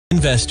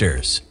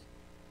investors.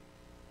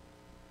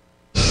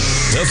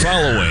 The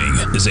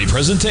following is a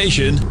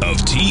presentation of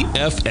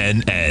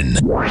TFNN.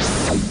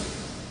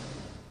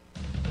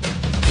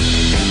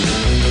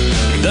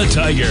 The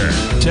Tiger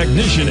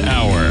Technician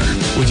Hour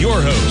with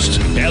your host,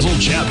 Basil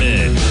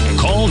Chapman.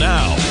 Call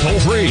now, toll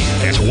free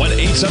at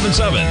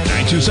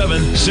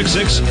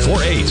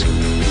 1-877-927-6648.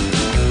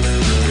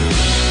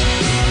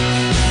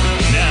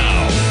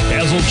 Now,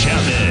 Basil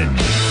Chapman.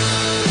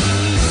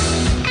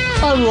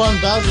 Hi everyone,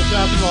 Basil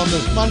Chapman on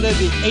this Monday,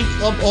 the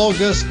 8th of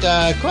August.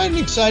 Quite an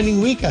exciting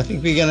week I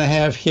think we're going to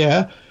have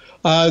here.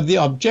 The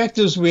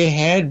objectives we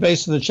had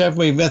based on the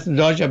Chapman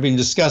methodology, I've been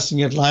discussing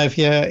it live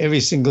here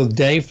every single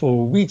day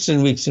for weeks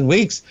and weeks and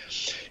weeks,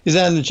 is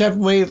that in the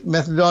Chapman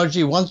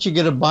methodology, once you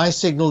get a buy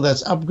signal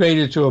that's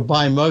upgraded to a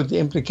buy mode, the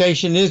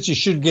implication is you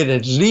should get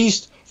at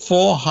least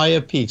 4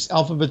 higher peaks.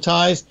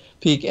 Alphabetized,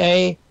 peak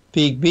A,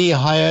 peak B,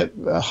 higher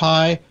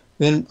high,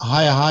 then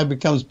higher high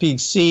becomes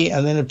peak C,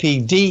 and then a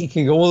peak D. You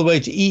can go all the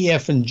way to E,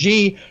 F, and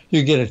G.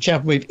 You get a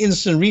Chapman wave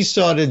instant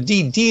restart at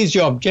D. D is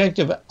your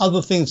objective.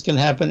 Other things can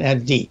happen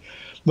at D.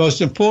 Most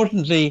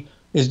importantly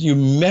is you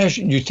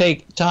measure. You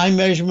take time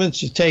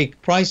measurements, you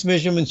take price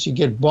measurements, you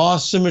get bar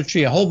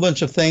symmetry, a whole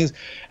bunch of things.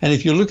 And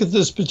if you look at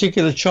this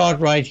particular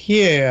chart right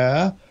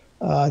here,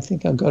 I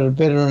think I've got it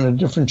better on a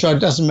different chart.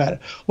 Doesn't matter.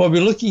 What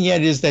we're looking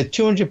at is that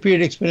 200-period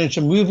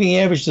exponential moving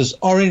average, this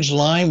orange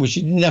line, which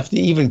you didn't have to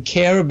even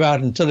care about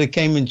until it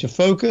came into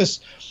focus,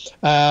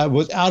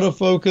 was out of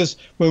focus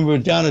when we were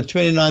down at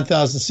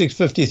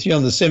 29,653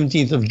 on the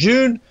 17th of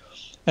June.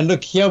 And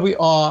look, here we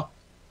are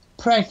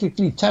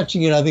practically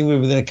touching it. I think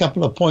we're within a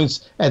couple of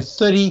points at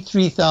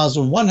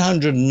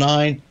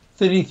 33,109.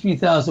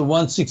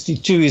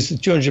 33,162 is the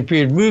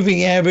 200-period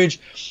moving average,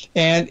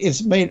 and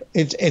it's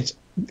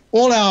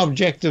all our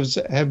objectives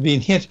have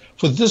been hit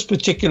for this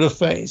particular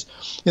phase.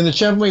 In the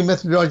Chapman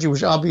methodology,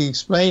 which I'll be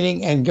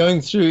explaining and going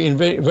through in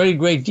very, very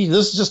great detail,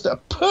 this is just a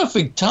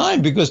perfect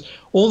time because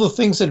all the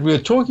things that we're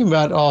talking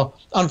about are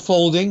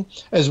unfolding,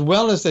 as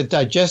well as the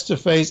digestive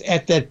phase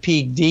at that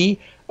peak D,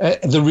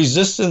 the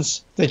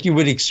resistance that you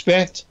would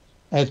expect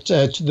at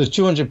to the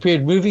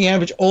 200-period moving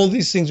average. All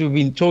these things we've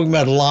been talking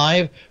about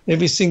live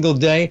every single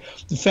day.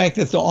 The fact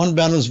that the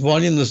on-balance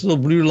volume, this little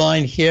blue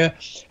line here,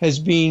 has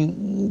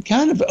been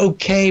kind of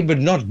okay but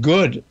not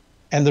good.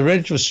 And the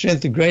relative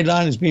strength, the gray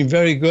line, has been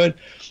very good.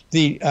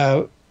 The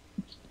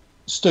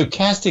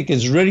stochastic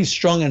is really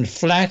strong and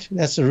flat.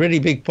 That's a really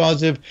big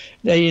positive,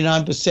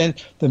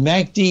 89%. The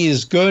MACD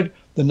is good.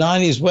 The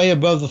 90 is way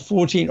above the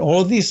 14. All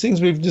of these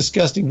things we've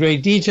discussed in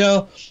great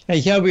detail. And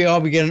here we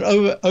are. We get an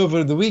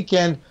over the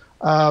weekend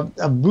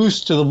a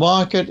boost to the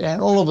market,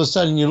 and all of a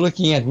sudden you're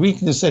looking at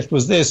weakness that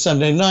was there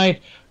Sunday night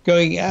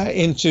going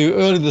into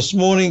early this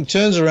morning,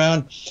 turns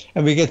around,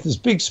 and we get this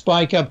big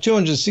spike up,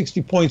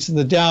 260 points in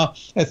the Dow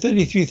at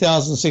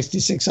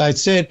 33,066. I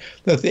said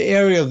that the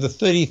area of the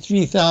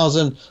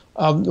 33,000,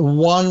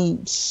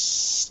 one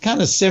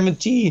kind of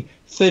 70,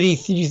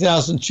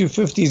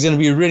 33,250 is going to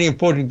be really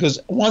important, because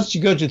once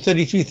you go to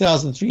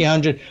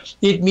 33,300,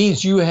 it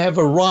means you have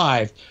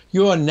arrived.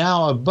 You are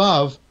now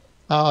above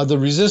the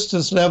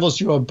resistance levels.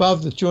 You're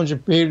above the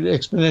 200-period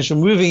exponential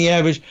moving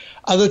average.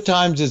 Other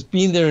times it's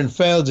been there and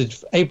failed.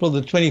 April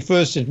the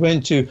 21st, it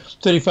went to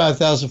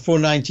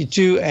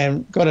 35,492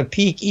 and got a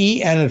peak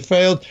E, and it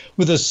failed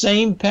with the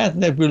same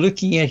pattern that we're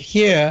looking at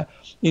here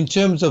in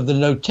terms of the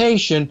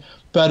notation,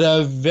 but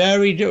a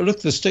very,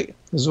 look, this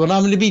is what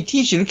I'm going to be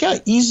teaching. Look how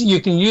easy you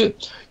can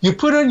use. You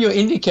put on your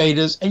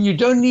indicators, and you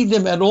don't need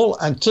them at all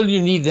until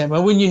you need them.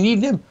 And when you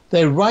need them,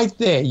 they're right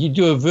there. You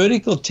do a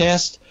vertical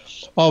test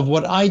of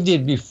what I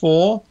did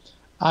before.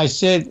 I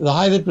said the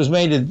high that was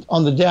made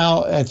on the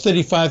Dow at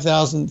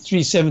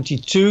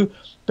 35,372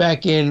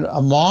 back in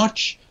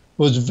March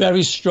was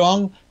very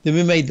strong. Then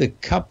we made the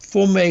cup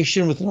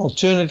formation with an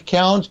alternate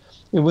count.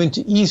 It went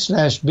to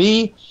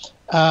E/B.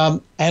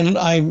 And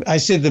I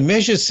said the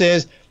measure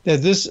says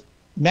that this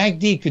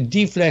MACD could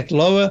deflect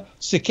lower.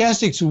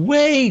 Stochastic's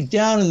way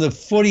down in the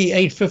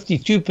 48,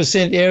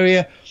 52%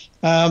 area.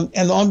 And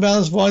the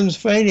on-balance volume is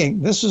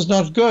fading. This is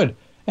not good.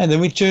 And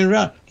then we turn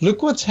around.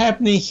 Look what's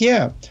happening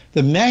here.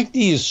 The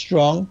MACD is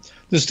strong.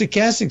 The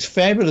stochastic's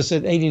fabulous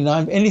at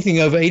 89. Anything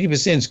over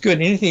 80% is good.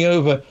 Anything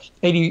over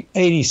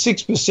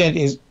 86%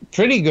 is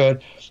pretty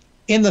good.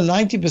 In the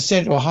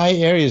 90% or high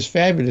area is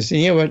fabulous.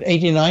 And here we're at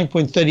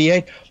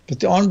 89.38.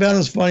 But the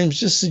on-balance volume is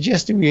just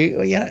suggesting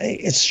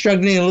it's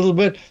struggling a little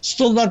bit.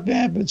 Still not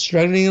bad, but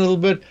struggling a little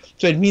bit.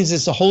 So it means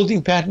it's a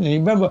holding pattern. And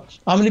remember,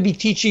 I'm going to be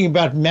teaching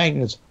about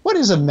magnets. What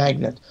is a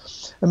magnet?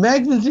 A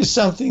magnet is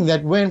something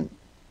that when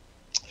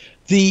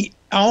the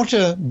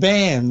outer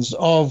bands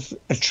of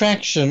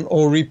attraction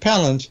or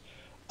repellent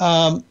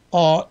are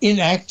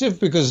inactive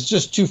because it's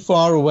just too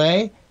far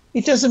away,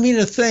 it doesn't mean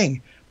a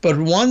thing. But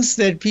once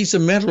that piece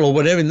of metal, or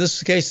whatever, in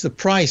this case, the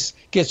price,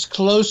 gets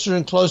closer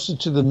and closer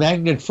to the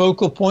magnet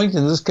focal point,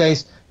 in this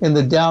case, in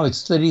the Dow,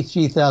 it's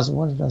 33,000,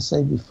 what did I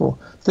say before?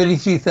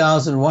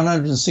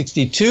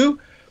 33,162.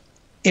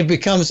 it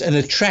becomes an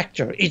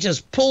attractor. It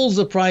just pulls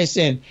the price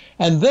in.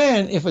 And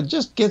then if it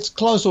just gets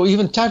close or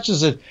even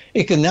touches it,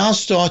 it can now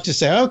start to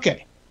say,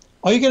 okay,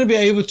 are you going to be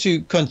able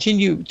to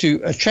continue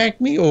to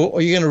attract me, or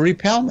are you going to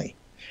repel me?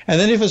 And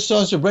then if it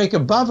starts to break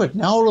above it,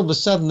 now all of a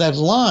sudden that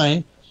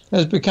line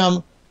has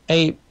become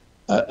a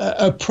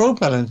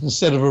propellant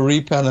instead of a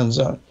repellent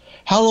zone.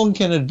 How long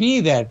can it be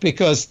that?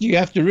 Because you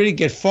have to really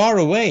get far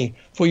away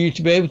for you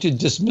to be able to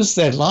dismiss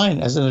that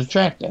line as an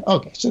attractor.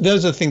 Okay, so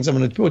those are things I'm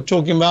going to be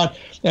talking about.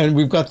 And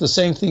we've got the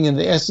same thing in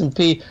the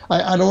S&P.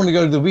 I don't want to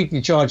go to the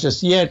weekly chart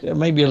just yet.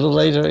 Maybe a little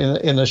later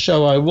in the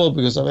show I will,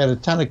 because I've had a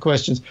ton of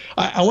questions.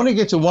 I want to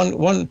get to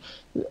one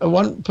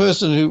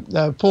person who,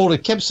 Paul,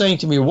 that kept saying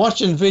to me,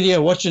 watch NVIDIA.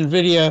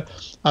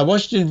 I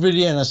watched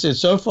NVIDIA and I said,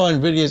 so far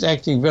NVIDIA is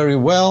acting very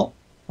well.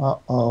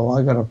 Uh-oh,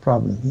 I got a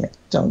problem here.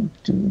 Don't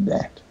do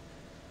that.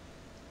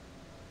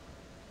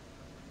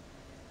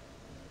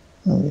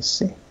 Let me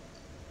see.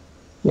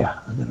 Yeah,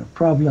 I got a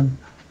problem.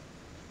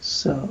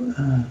 So,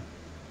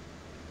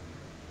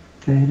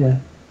 data,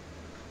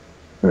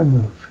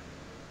 remove,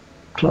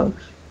 close.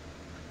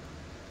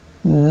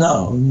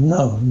 No.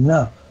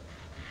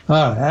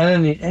 All right, I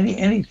don't need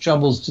any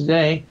troubles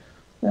today.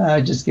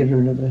 Just get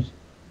rid of it.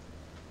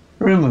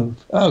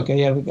 Remove. Okay,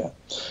 here we go.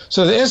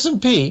 So the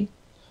S&P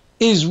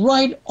is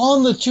right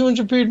on the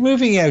 200-period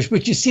moving average,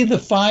 but you see the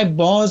 5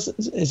 bars,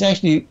 it's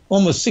actually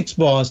almost 6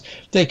 bars.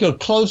 They go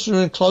closer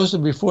and closer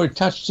before it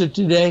touched it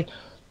today.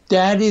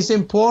 That is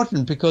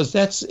important, because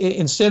that's,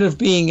 instead of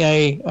being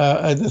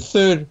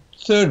the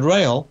third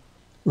rail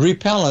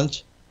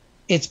repellent,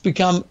 it's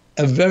become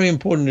a very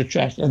important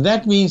attraction. And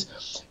that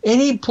means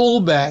any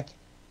pullback,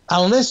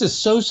 unless it's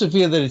so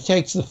severe that it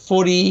takes the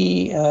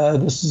 40,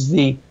 this is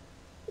the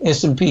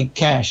S&P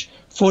cash,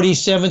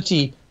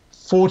 40-70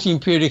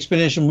 14-period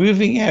exponential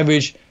moving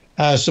average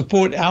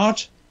support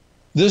out.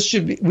 We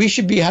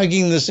should be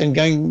hugging this and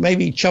going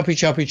maybe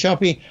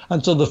choppy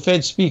until the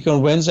Fed speak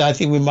on Wednesday. I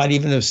think we might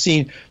even have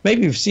seen,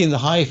 maybe we've seen the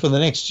high for the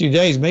next 2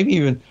 days, maybe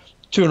even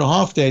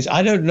 2.5 days.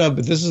 I don't know,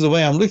 but this is the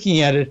way I'm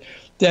looking at it,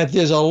 that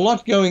there's a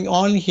lot going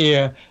on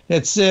here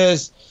that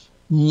says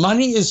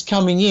money is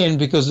coming in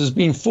because it's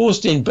been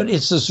forced in, but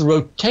it's this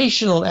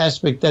rotational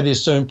aspect that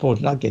is so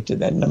important. I'll get to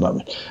that in a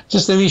moment.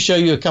 Just let me show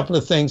you a couple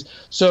of things.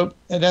 So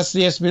that's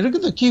the S&P. Look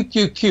at the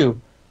QQQ.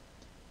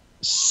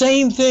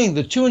 Same thing.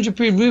 The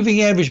 200-period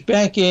moving average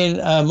back in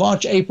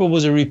March, April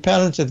was a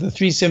repellent at the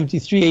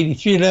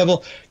 373.83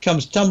 level,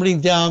 comes tumbling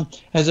down,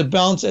 has a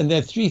bounce, and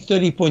that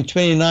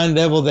 330.29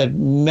 level, that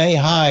May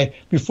high,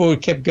 before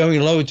it kept going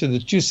lower to the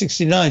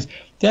 269s.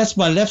 That's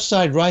my left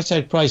side, right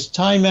side price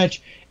time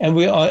match, and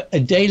we are a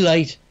day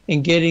late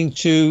in getting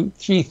to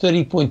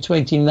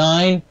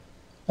 330.29.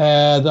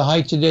 The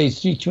high today is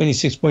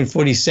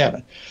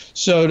 326.47.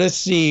 So let's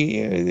see.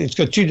 It's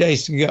got 2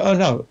 days to go. Oh,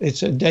 no,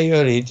 it's a day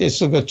early. It's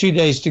still got 2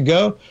 days to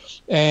go.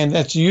 And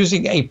that's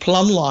using a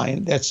plumb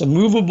line. That's a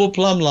movable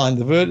plumb line.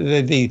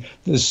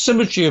 The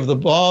symmetry of the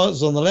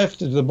bars on the left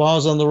to the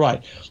bars on the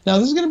right. Now,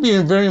 this is going to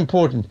be very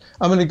important.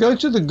 I'm going to go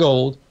to the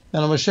gold.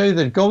 And I'm going to show you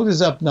that gold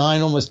is up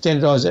 $9, almost $10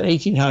 at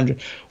 $1,800.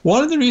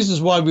 One of the reasons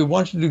why we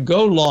wanted to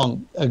go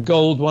long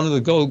gold, one of the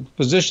gold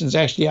positions,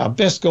 actually our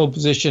best gold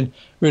position,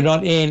 we're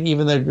not in,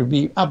 even though it would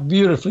be up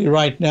beautifully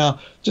right now,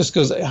 just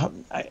because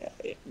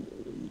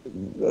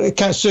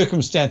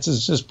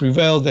circumstances just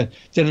prevailed that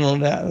didn't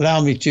allow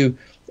me to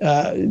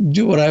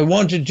do what I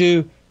want to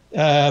do.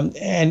 And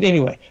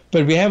anyway,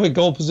 but we have a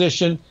gold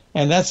position,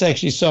 and that's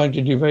actually starting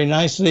to do very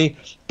nicely.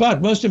 But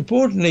most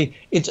importantly,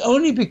 it's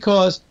only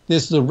because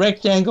there's the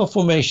rectangle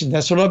formation.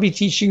 That's what I'll be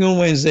teaching on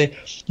Wednesday.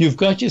 You've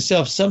got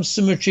yourself some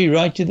symmetry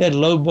right to that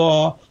low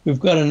bar. We've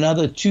got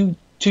another two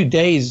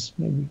days,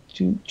 maybe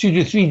two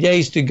to 3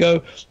 days to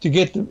go to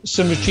get the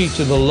symmetry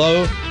to the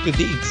low, to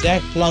the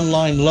exact plumb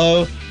line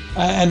low.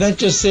 And that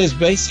just says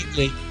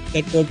basically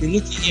that what we're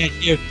looking at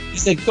here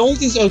is that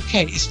gold is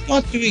okay. It's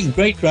not doing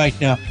great right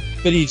now,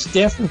 but it's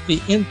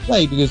definitely in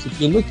play, because if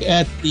you look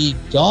at the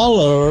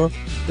dollar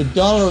is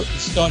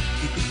starting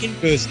to do the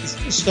inverse.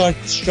 It's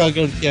starting to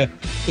struggle here.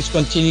 It's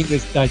continuing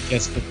with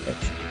digestive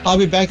pressure. I'll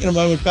be back in a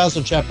moment.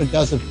 Basil Chapman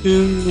does a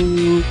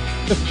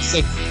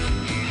 2:56.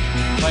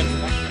 Right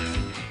back.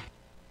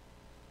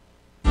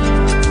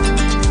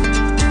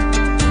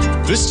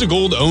 Vista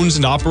Gold owns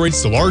and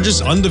operates the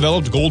largest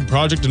undeveloped gold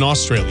project in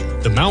Australia,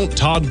 the Mount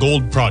Todd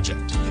Gold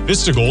Project.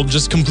 Vista Gold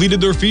just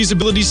completed their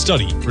feasibility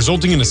study,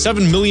 resulting in a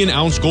 7 million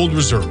ounce gold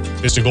reserve.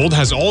 Vista Gold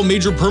has all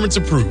major permits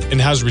approved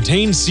and has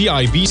retained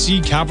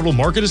CIBC capital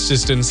market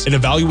assistance in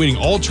evaluating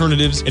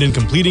alternatives and in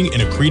completing an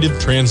accretive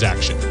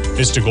transaction.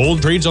 Vista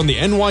Gold trades on the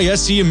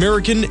NYSE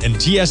American and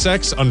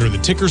TSX under the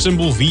ticker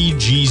symbol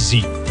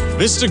VGZ.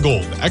 Vista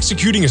Gold,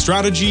 executing a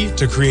strategy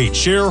to create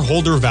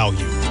shareholder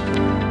value.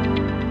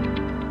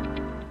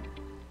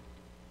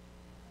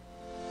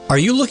 Are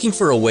you looking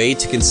for a way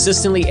to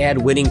consistently add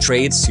winning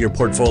trades to your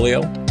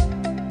portfolio?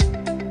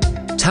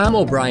 Tom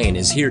O'Brien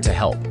is here to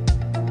help.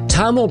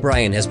 Tom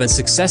O'Brien has been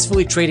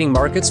successfully trading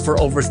markets for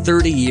over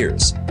 30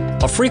 years.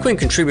 A frequent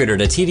contributor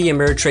to TD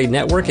Ameritrade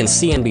Network and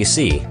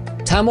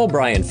CNBC, Tom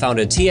O'Brien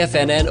founded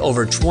TFNN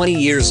over 20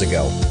 years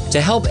ago to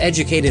help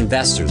educate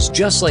investors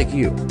just like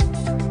you.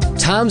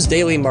 Tom's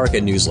daily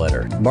market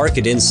newsletter,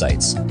 Market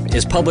Insights,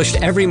 is published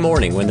every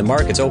morning when the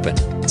market's open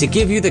to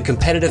give you the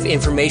competitive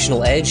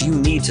informational edge you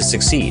need to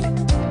succeed.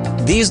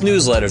 These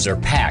newsletters are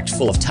packed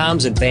full of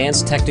Tom's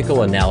advanced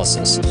technical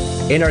analysis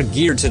and are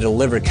geared to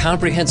deliver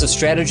comprehensive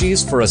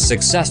strategies for a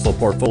successful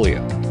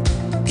portfolio.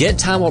 Get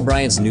Tom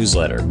O'Brien's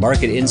newsletter,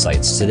 Market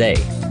Insights, today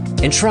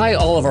and try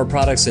all of our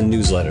products and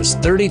newsletters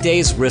 30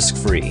 days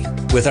risk-free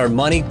with our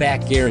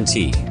money-back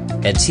guarantee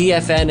at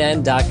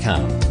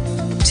TFNN.com.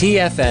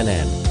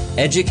 TFNN,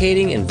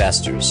 educating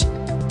investors.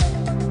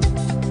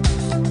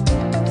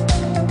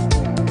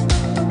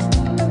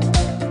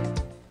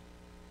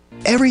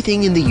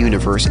 Everything in the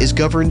universe is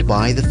governed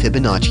by the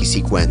Fibonacci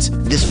sequence.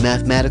 This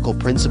mathematical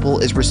principle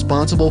is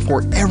responsible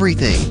for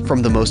everything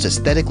from the most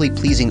aesthetically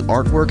pleasing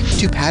artwork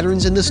to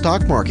patterns in the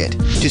stock market.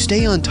 To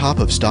stay on top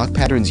of stock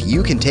patterns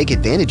you can take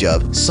advantage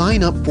of,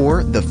 sign up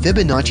for the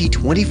Fibonacci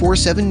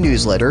 24/7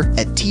 newsletter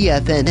at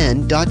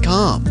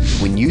TFNN.com.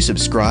 When you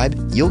subscribe,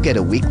 you'll get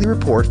a weekly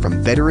report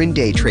from veteran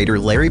day trader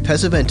Larry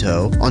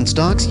Pesavento on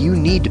stocks you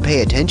need to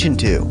pay attention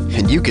to.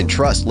 And you can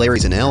trust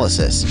Larry's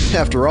analysis.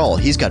 After all,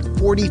 he's got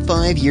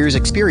 45 years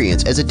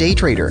experience as a day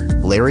trader.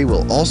 Larry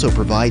will also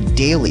provide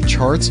daily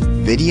charts,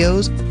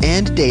 videos,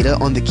 and data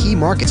on the key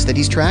markets that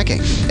he's tracking.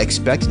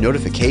 Expect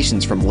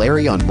notifications from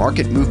Larry on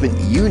market movement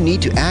you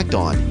need to act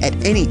on at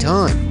any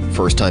time.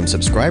 First-time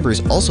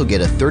subscribers also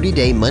get a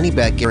 30-day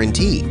money-back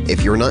guarantee.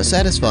 If you're not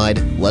satisfied,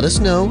 let us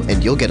know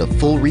and you'll get a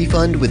full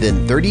refund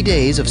within 30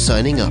 days of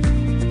signing up.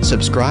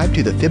 Subscribe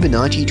to the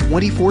Fibonacci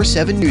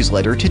 24/7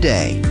 newsletter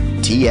today.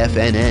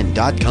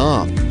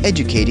 TFNN.com,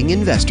 educating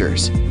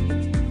investors.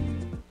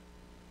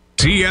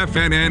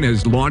 TFNN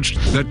has launched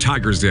the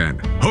Tiger's Den.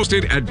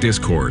 Hosted at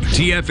Discord,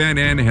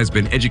 TFNN has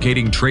been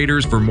educating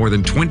traders for more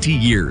than 20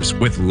 years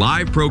with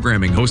live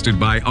programming hosted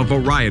by a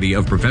variety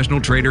of professional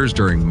traders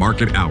during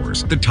market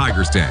hours. The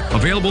Tiger's Den,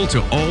 available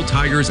to all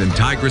tigers and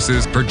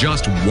tigresses for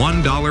just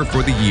 $1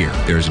 for the year.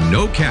 There's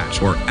no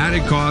catch or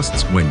added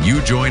costs when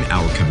you join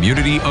our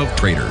community of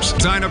traders.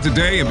 Sign up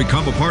today and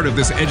become a part of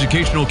this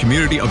educational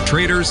community of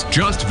traders.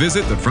 Just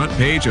visit the front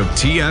page of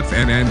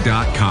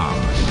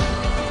TFNN.com.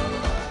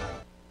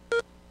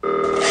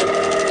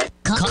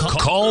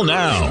 Call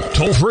now,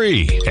 toll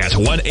free at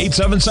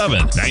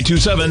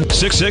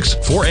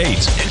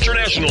 1-877-927-6648.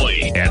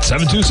 Internationally at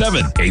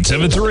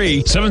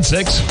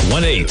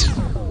 727-873-7618.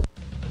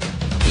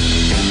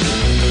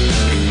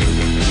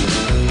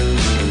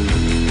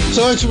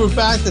 So as we're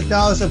back, the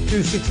Dow is up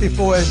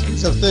 264,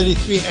 S&P's up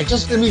 33. And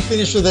just let me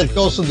finish with that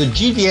goal. So the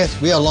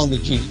GDX, we are along the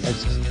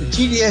GDX. The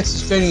GDX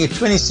is trading at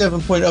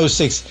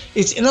 27.06.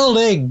 It's in a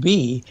leg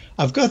B.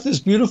 I've got this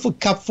beautiful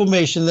cup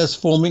formation that's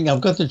forming.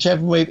 I've got the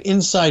Chapman wave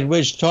inside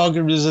wedge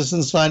target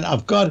resistance line.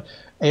 I've got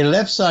a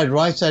left side,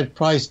 right side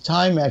price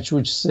time match,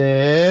 which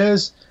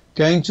says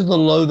going to the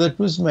low that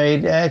was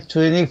made at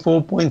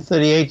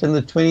 24.38 on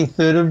the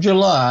 23rd of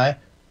July.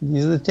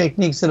 These are the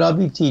techniques that I'll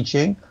be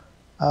teaching.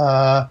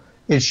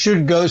 It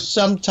should go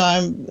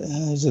sometime,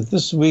 is it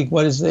this week?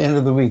 What is the end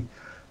of the week?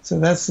 So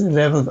that's the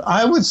 11th.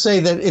 I would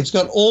say that it's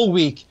got all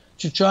week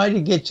to try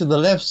to get to the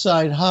left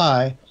side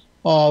high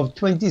of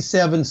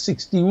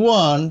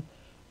 27.61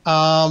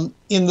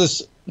 in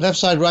this left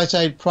side, right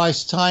side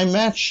price time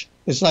match.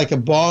 It's like a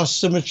bar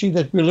symmetry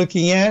that we're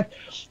looking at.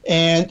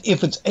 And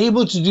if it's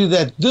able to do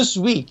that this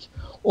week,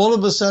 all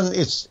of a sudden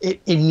it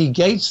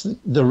negates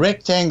the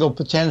rectangle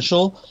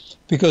potential.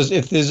 Because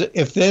if there's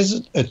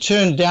a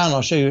turn down,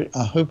 I'll show you,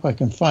 I hope I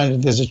can find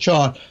it. There's a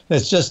chart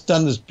that's just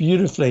done this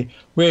beautifully,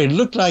 where it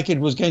looked like it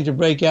was going to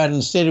break out.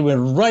 Instead, it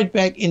went right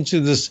back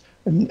into this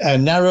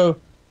narrow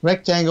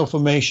rectangle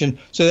formation.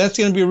 So that's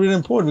going to be really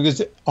important,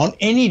 because on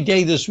any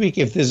day this week,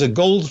 if there's a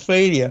gold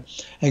failure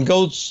and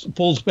gold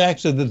pulls back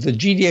so that the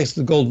GDX,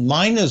 the gold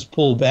miners,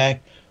 pull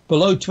back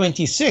below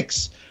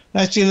 26,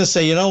 that's going to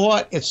say, you know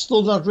what, it's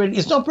still not ready.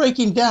 It's not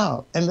breaking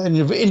down. And then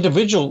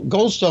individual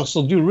gold stocks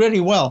will do really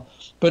well.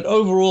 But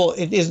overall,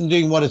 it isn't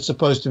doing what it's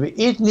supposed to be.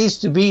 It needs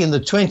to be in the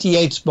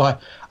 28s by,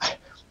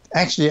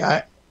 actually,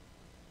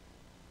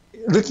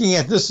 looking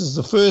at this as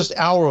the first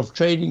hour of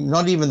trading,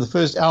 not even the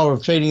first hour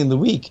of trading in the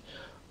week.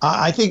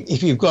 I think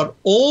if you've got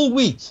all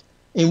week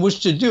in which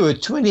to do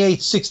it,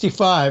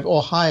 28.65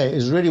 or higher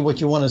is really what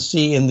you want to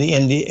see in the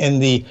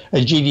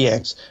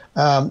GDX.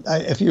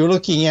 If you're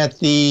looking at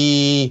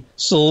the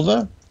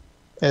silver,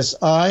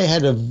 SI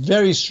had a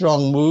very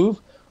strong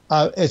move.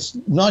 It's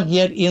not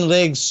yet in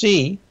leg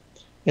C.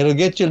 It'll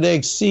get your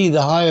leg C,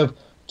 the high of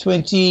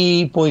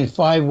 20.510,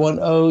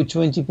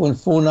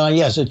 20.49.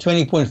 Yeah, so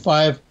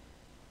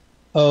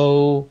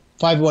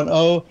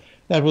 20.510.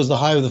 That was the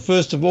high of the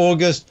 1st of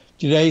August.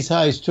 Today's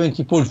high is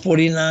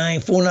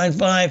 20.49,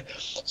 495.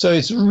 So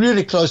it's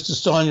really close to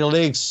starting your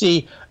leg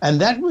C. And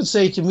that would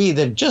say to me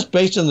that just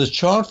based on the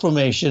chart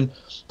formation,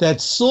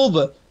 that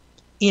silver,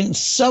 in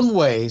some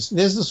ways,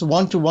 there's this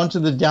one-to-one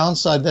to the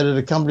downside that it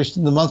accomplished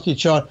in the monthly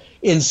chart.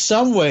 In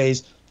some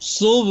ways,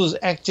 silver's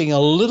acting a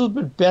little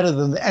bit better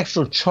than the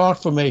actual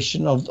chart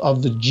formation of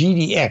the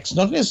GDX,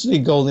 not necessarily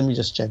gold. Let me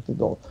just check the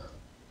gold.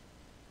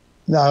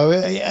 No,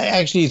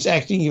 actually, it's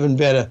acting even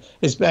better.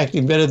 It's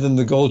acting better than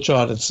the gold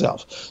chart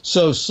itself.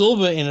 So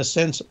silver, in a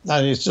sense,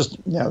 I mean, it's just,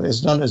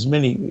 there's not as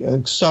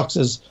many stocks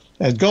as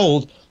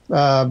gold,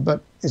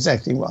 but it's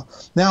acting well.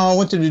 Now, I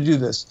wanted to do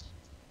this.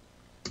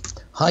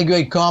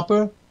 High-grade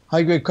copper.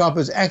 High-grade copper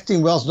is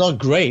acting well. It's not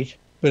great,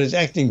 but it's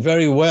acting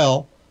very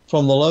well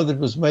from the low that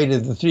was made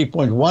at the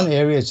 3.1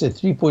 area. It's at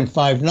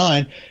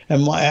 3.59.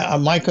 And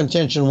my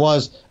contention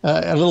was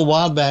a little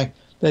while back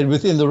that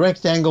within the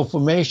rectangle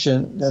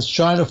formation that's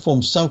trying to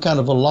form some kind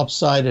of a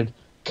lopsided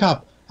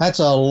cup, that's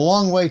a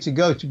long way to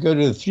go the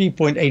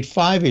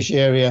 3.85-ish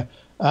area,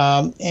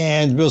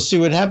 and we'll see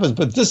what happens.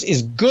 But this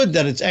is good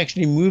that it's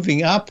actually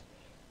moving up,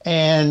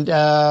 and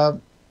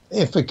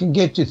if it can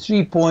get to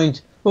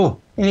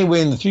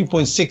anywhere in the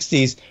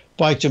 3.60s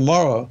by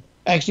tomorrow,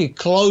 actually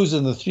close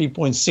in the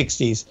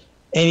 3.60s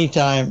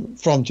anytime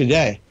from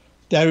today.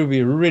 That would be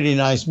a really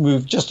nice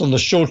move just on the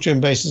short-term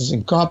basis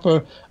in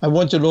copper. I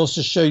wanted to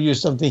also show you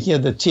something here,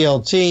 the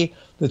TLT.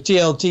 The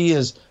TLT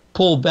is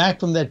pulled back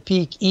from that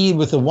peak E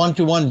with a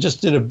 1-to-1,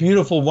 just did a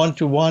beautiful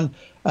 1-to-1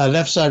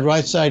 left side,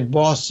 right side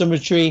bar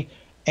symmetry,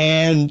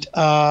 and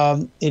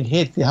it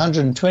hit the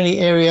 120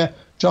 area,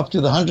 dropped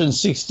to the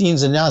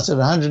 116s, and now it's at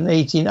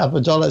 118, up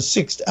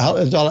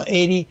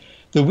 $1.80.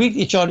 The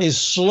weekly chart is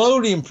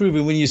slowly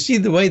improving. When you see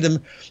the way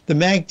the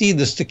MACD,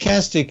 the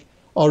stochastic,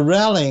 are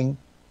rallying,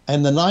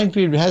 and the 9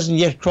 period hasn't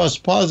yet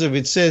crossed positive,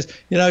 it says,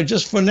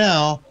 just for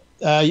now,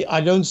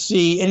 I don't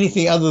see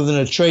anything other than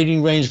a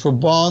trading range for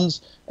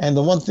bonds. And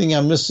the one thing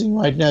I'm missing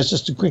right now is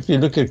just to quickly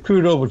look at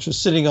crude oil, which was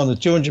sitting on the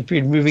 200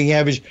 period moving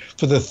average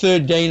for the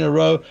third day in a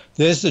row.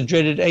 There's the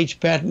dreaded H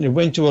pattern. It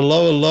went to a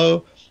lower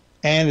low,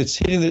 and it's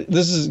hitting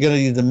this is going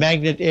to be the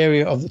magnet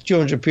area of the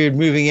 200 period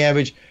moving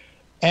average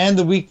and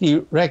the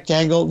weekly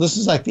rectangle. This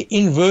is like the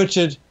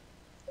inverted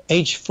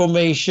H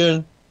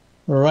formation.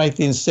 Right,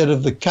 instead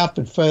of the cup,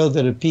 it failed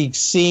at a peak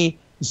C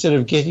instead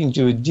of getting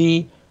to a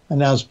D, and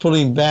now it's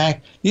pulling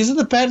back. These are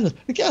the patterns.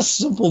 Look how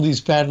simple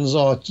these patterns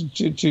are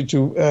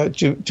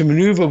to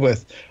maneuver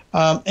with.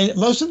 And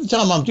most of the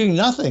time, I'm doing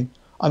nothing.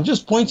 I'm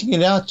just pointing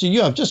it out to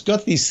you. I've just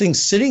got these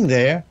things sitting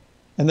there,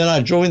 and then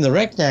I draw in the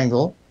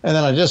rectangle, and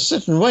then I just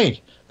sit and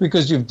wait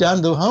because you've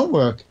done the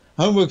homework.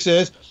 Homework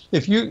says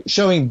if you're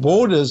showing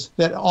borders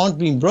that aren't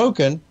being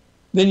broken,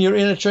 then you're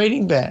in a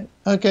trading band.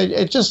 Okay,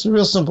 it's just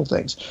real simple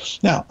things.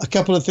 Now, a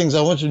couple of things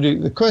I want to do.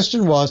 The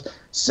question was,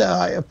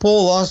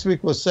 Paul last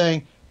week was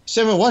saying,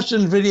 watch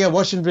NVIDIA.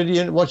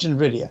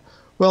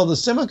 Well, the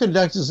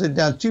semiconductors are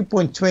down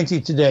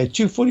 2.20 today,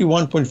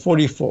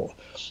 241.44.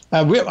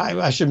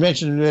 I should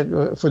mention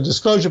that for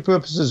disclosure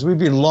purposes, we've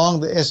been long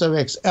the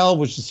SOXL,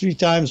 which is 3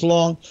 times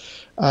long.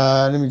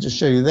 Let me just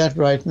show you that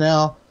right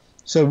now.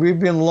 So we've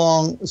been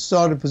long,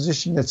 started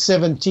position at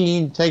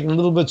 17, taken a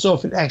little bit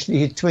off. It actually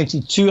hit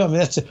 22. I mean,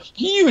 that's a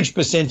huge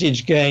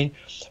percentage gain.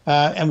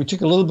 And we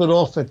took a little bit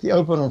off at the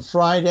open on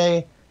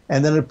Friday,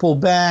 and then it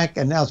pulled back,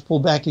 and now it's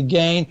pulled back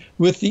again.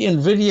 With the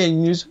NVIDIA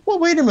news, well,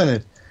 wait a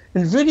minute.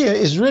 NVIDIA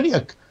is really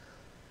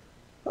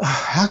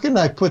how can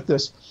I put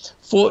this?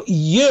 For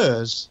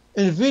years,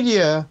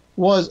 NVIDIA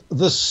was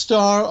the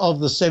star of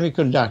the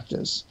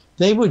semiconductors.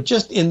 They were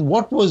just in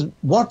what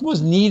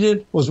was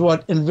needed was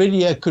what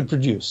NVIDIA could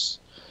produce.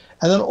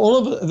 And then all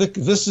of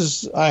this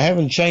is, I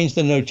haven't changed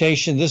the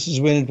notation. This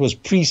is when it was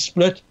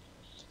pre-split.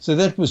 So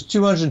that was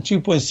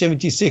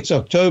 202.76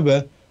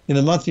 October in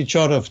the monthly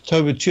chart of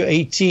October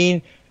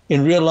 218.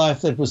 In real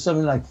life, that was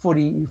something like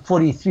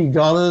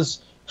 $43.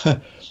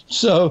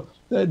 So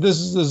this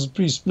is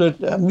pre-split.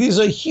 These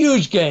are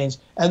huge gains.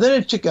 And then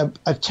it took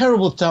a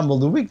terrible tumble.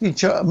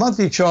 The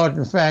monthly chart,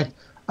 in fact,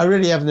 I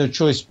really have no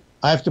choice.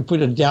 I have to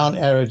put a down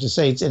arrow to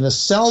say it's in a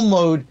sell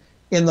mode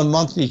in the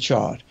monthly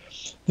chart.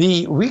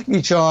 The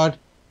weekly chart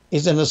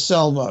is in a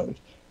sell mode.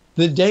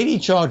 The daily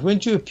chart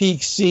went to a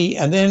peak C,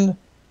 and then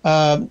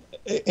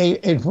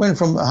it went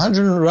from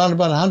around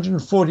about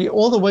 140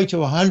 all the way to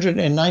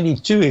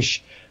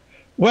 192-ish.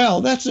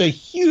 Well, that's a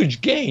huge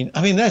gain.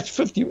 I mean, that's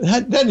 50.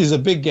 That is a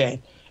big gain.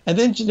 And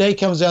then today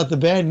comes out the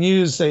bad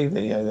news, say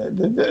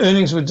the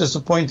earnings were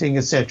disappointing,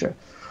 etc.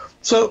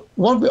 So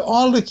what we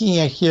are looking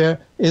at here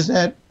is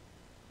that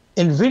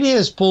NVIDIA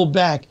has pulled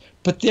back,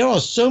 but there are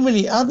so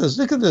many others.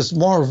 Look at this,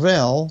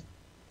 Marvell.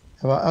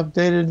 Have I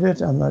updated it?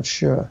 I'm not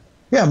sure.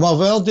 Yeah,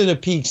 Marvell did a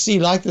peak C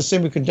like the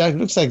semiconductor.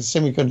 Looks like the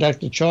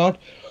semiconductor chart.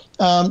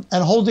 And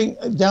holding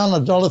down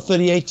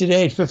 $1.38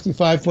 today at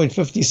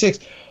 55.56.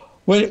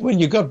 When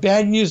you got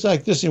bad news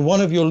like this in one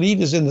of your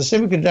leaders in the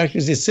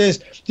semiconductors, it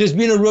says there's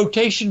been a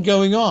rotation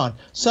going on.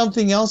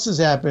 Something else is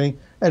happening.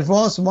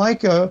 Advanced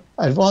micro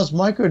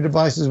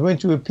devices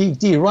went to a peak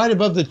D right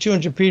above the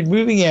 200 period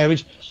moving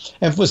average,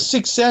 and for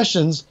 6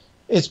 sessions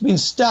it's been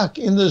stuck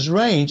in this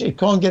range. It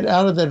can't get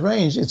out of that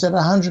range. It's at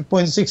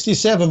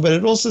 100.67, but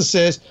it also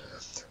says,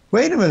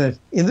 wait a minute,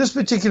 in this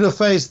particular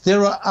phase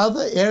there are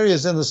other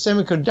areas in the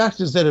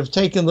semiconductors that have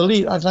taken the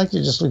lead. I'd like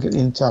to just look at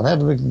Intel. I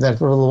haven't looked at that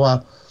for a little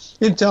while.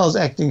 Intel is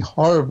acting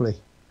horribly.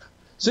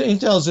 So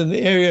Intel's in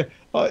the area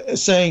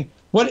saying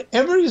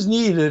whatever is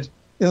needed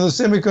in the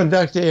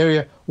semiconductor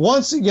area,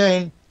 once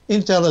again,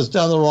 Intel has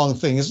done the wrong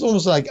thing. It's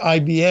almost like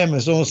IBM.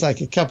 It's almost like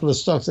a couple of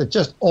stocks that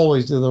just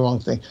always do the wrong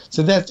thing.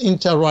 So that's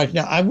Intel right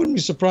now. I wouldn't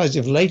be surprised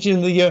if later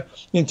in the year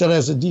Intel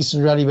has a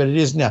decent rally, but it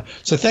is now.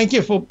 So thank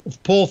you,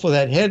 Paul, for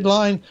that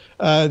headline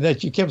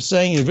that you kept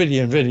saying,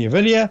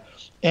 NVIDIA.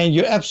 And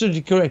you're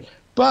absolutely correct.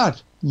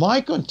 But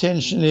my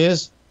contention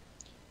is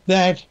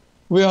that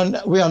we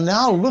are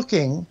now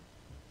looking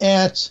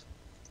at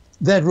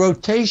that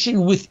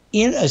rotation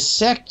within a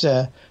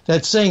sector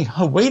that's saying,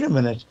 oh, wait a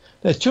minute,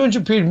 that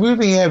 200-period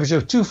moving average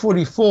of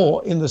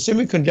 244 in the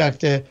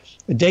semiconductor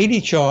daily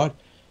chart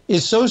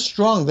is so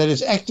strong that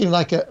it's acting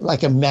like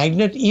a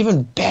magnet.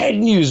 Even bad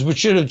news, which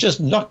should have just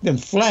knocked them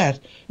flat,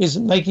 is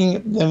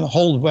making them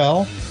hold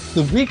well.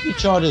 The weekly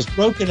chart is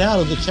broken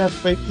out of the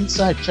Chapman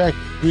inside track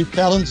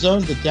repellent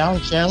zone, the down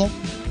channel,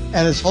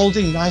 and it's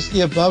holding nicely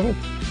above it.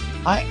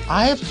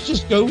 I have to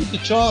just go with the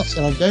charts,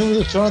 and I'm going with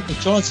the chart. The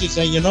charts is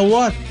saying, you know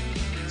what?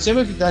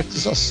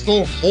 Semiconductors are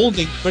still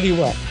holding pretty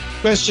well.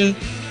 Question,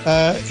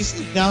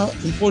 isn't it now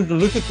important to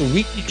look at the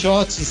weekly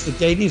charts since the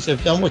dailies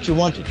have done what you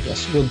wanted?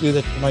 Yes, we'll do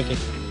that to make it.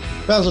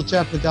 Basil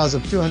Chapman Dow's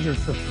up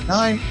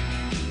 259.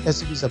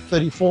 S&P's up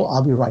 34.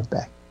 I'll be right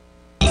back.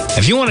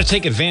 If you want to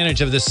take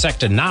advantage of this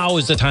sector, now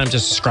is the time to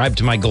subscribe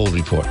to my Gold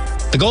Report.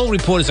 The Gold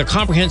Report is a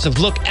comprehensive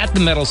look at the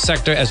metals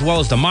sector as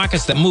well as the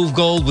markets that move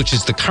gold, which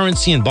is the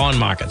currency and bond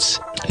markets.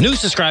 New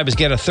subscribers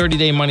get a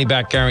 30-day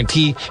money-back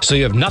guarantee, so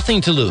you have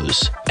nothing to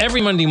lose.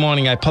 Every Monday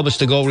morning, I publish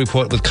the Gold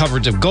Report with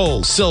coverage of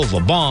gold,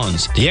 silver,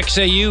 bonds, the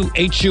XAU,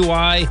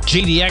 HUI,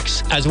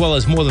 GDX, as well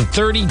as more than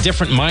 30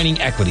 different mining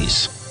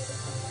equities.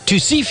 To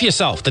see for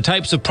yourself the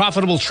types of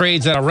profitable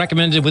trades that are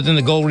recommended within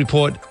the Gold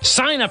Report,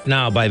 sign up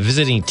now by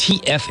visiting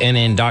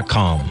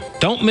TFNN.com.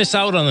 Don't miss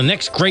out on the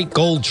next great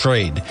gold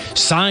trade.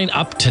 Sign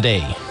up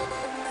today.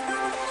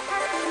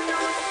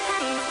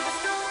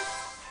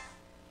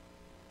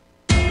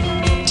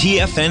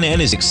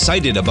 TFNN is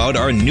excited about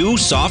our new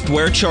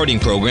software charting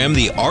program,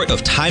 The Art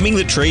of Timing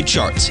the Trade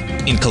Charts.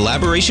 In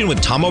collaboration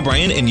with Tom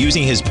O'Brien and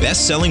using his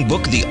best-selling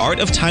book, The Art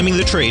of Timing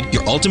the Trade,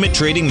 Your Ultimate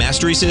Trading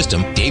Mastery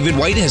System, David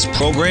White has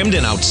programmed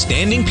an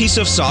outstanding piece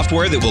of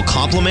software that will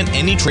complement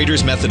any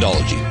trader's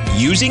methodology.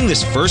 Using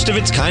this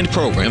first-of-its-kind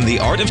program, The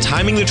Art of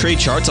Timing the Trade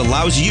Charts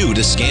allows you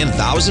to scan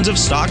thousands of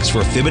stocks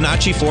for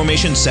Fibonacci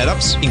formation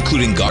setups,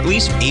 including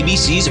Gartleys,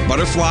 ABCs,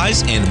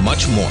 butterflies, and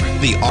much more.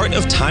 The Art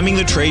of Timing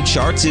the Trade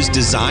Charts is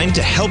designed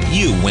to help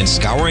you when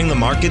scouring the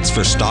markets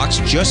for stocks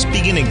just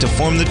beginning to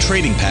form the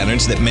trading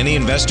patterns that many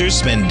investors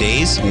spend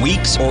days,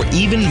 weeks, or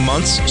even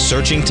months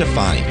searching to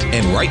find.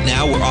 And right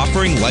now, we're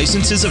offering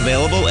licenses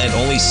available at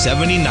only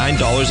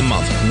 $79 a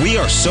month. We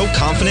are so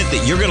confident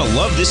that you're going to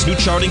love this new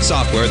charting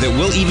software that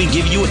will even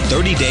give you a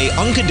 30-day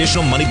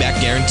unconditional money-back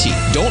guarantee.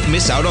 Don't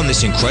miss out on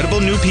this incredible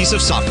new piece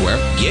of software.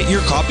 Get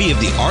your copy of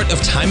The Art of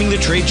Timing the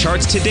Trade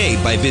Charts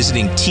today by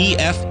visiting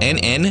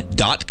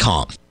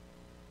TFNN.com.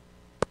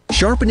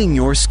 Sharpening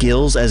your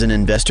skills as an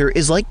investor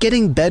is like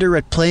getting better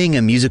at playing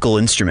a musical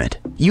instrument.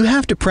 You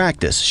have to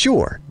practice,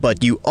 sure,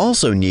 but you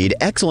also need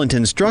excellent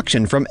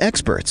instruction from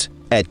experts.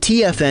 At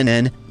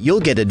TFNN,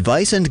 you'll get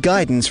advice and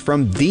guidance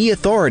from the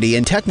authority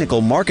in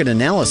technical market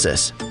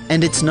analysis.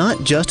 And it's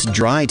not just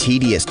dry,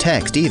 tedious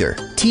text either.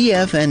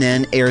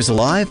 TFNN airs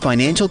live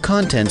financial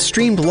content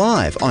streamed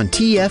live on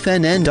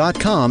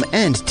TFNN.com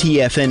and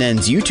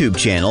TFNN's YouTube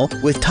channel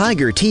with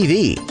Tiger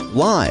TV,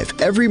 live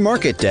every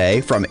market day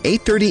from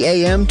 8:30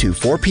 a.m. to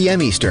 4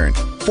 p.m. Eastern.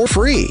 For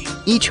free.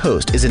 Each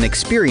host is an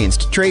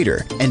experienced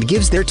trader and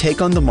gives their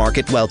take on the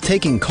market while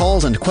taking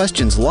calls and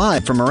questions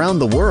live from around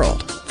the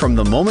world. From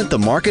the moment the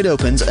market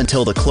opens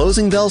until the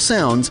closing bell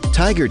sounds,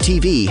 Tiger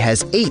TV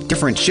has 8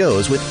 different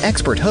shows with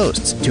expert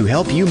hosts to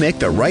help you make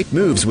the right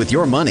moves with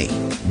your money.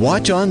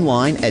 Watch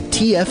online at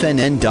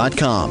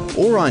TFNN.com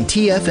or on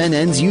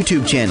TFNN's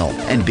YouTube channel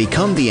and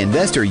become the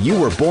investor you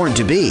were born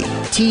to be.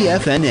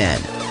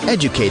 TFNN,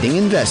 educating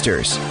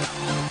investors.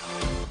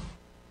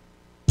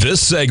 This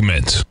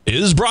segment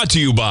is brought to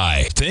you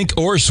by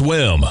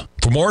Thinkorswim.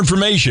 For more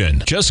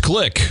information, just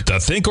click the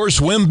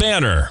Thinkorswim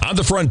banner on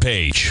the front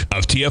page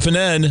of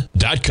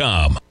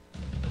TFNN.com.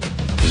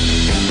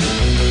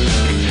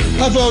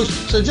 Hi, folks.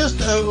 So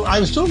just, I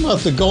was talking about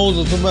the gold, I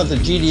was talking about the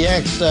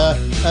GDX.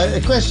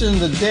 A question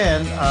that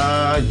Dan,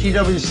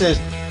 GW says,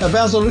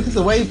 Basil, look at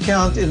the wave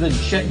count in the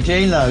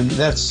JNUG.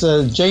 That's,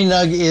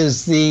 JNUG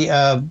is the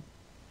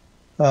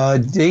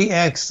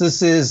DX.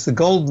 This is the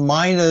gold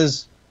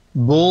miners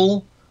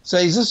bull. So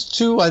is this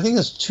two? I think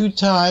it's 2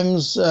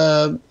 times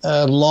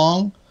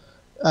long.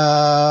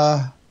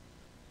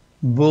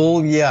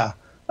 Bull, yeah.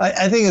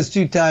 I think it's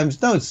 2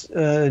 times. No, it's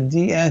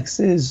DX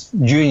is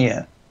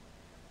junior.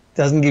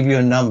 Doesn't give you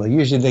a number.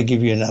 Usually they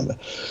give you a number.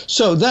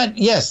 So that,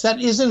 yes, that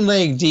is in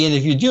leg D. And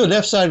if you do a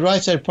left side,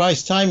 right side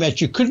price time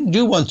match, you couldn't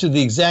do one to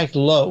the exact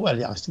low. Well,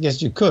 yeah, I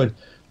guess you could.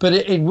 But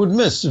it would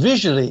miss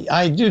visually.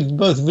 I do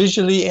both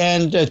visually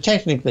and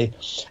technically.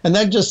 And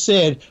that just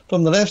said,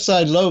 from the left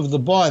side low of the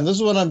bar, and this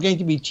is what I'm going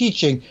to be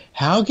teaching,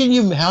 how do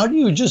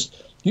you just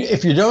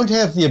If you don't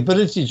have the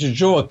ability to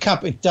draw a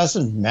cup, it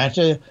doesn't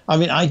matter. I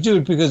mean, I do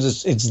it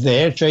because it's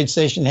there.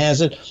 TradeStation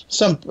has it.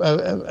 Some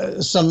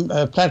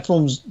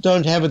platforms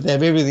don't have it. They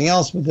have everything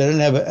else, but they don't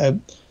have a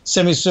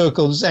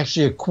semicircle. This is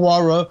actually a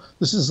quaro.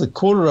 This is the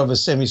quarter of a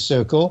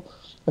semicircle,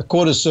 a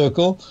quarter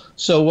circle.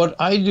 So what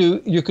I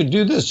do, you could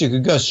do this. You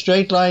could go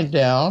straight line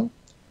down.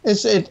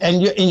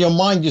 And in your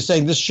mind, you're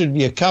saying this should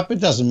be a cup.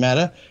 It doesn't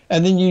matter.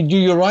 And then you do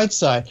your right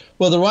side.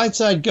 Well, the right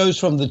side goes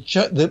from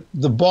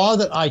the bar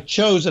that I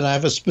chose, and I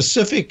have a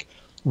specific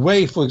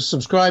way for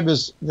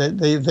subscribers that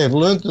they've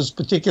learned this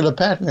particular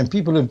pattern, and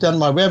people who've done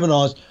my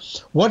webinars,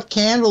 what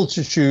candle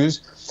to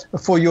choose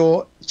for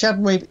your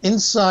Chapman Wave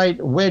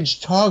inside wedge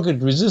target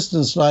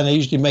resistance line. I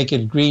usually make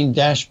it green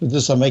dash, but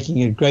this I'm making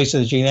it gray so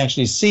that you can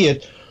actually see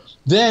it.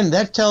 Then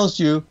that tells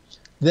you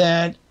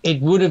that it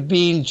would have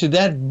been to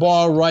that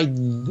bar right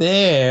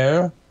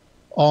there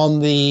on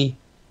the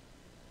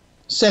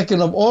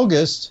 2nd of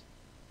August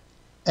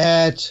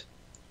at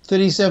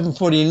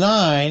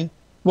 37.49.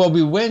 Well,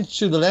 we went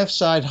to the left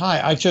side high.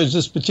 I chose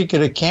this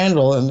particular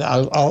candle, and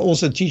I'll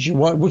also teach you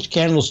which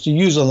candles to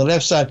use on the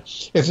left side.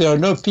 If there are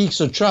no peaks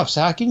or troughs,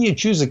 how can you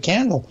choose a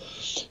candle?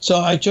 So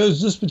I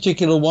chose this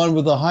particular one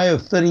with a high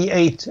of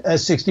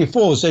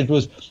 38.64, so it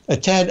was a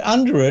tad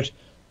under it,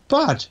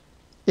 but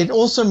it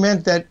also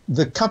meant that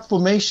the cup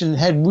formation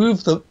had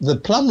moved the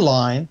plumb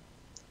line.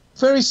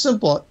 Very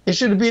simple. It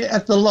should have been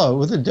at the low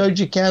with a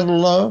doji candle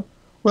low.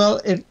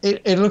 Well,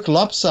 it looked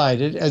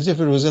lopsided, as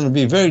if it was going to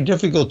be very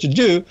difficult to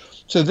do.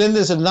 So then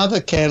there's another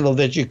candle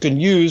that you can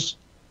use,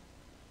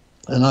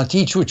 and I'll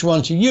teach which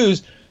one to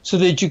use so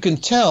that you can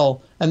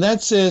tell. And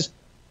that says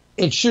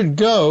it should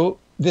go,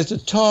 there's a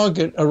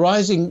target, a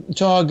rising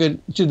target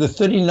to the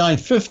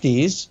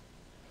 39.50s,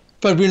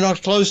 but we're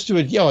not close to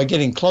it. Yeah, we're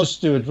getting close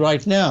to it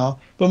right now.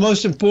 But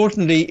most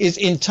importantly is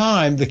in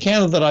time, the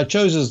candle that I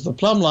chose as the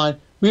plumb line,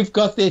 we've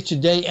got there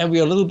today, and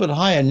we're a little bit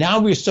higher.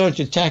 Now we're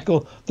starting to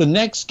tackle the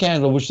next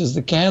candle, which is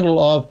the candle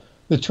of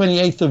the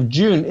 28th of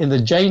June in the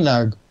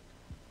JNUG,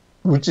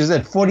 which is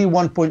at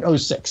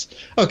 41.06.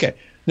 Okay,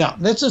 now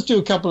let's just do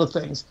a couple of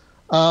things.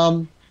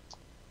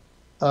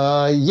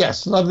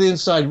 Yes, love the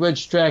inside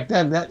wedge track.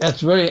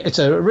 It's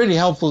a really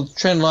helpful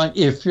trend line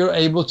if you're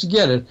able to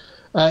get it.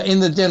 In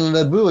the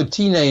Labu, a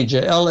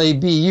teenager,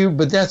 LABU,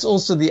 but that's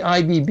also the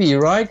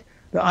IBB, right?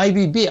 The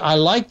IBB, I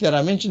like that.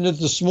 I mentioned it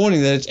this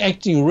morning that it's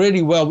acting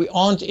really well. We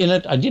aren't in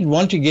it. I did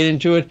want to get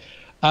into it,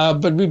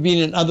 but we've been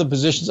in other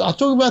positions. I'll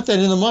talk about that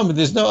in a moment.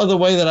 There's no other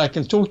way that I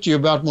can talk to you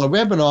about my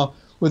webinar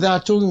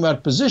without talking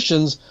about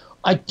positions.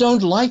 I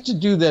don't like to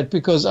do that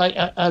because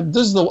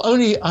this is the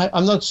only,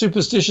 I'm not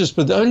superstitious,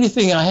 but the only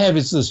thing I have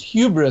is this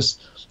hubris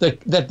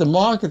that the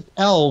market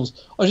elves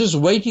are just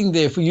waiting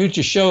there for you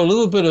to show a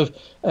little bit of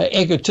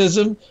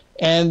egotism,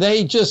 and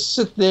they just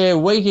sit there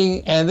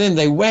waiting, and then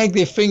they wag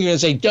their finger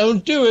and say,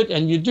 don't do it,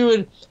 and you do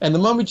it, and the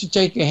moment you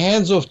take your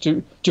hands off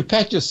to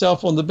pat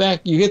yourself on the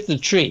back, you hit the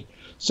tree.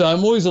 So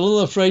I'm always a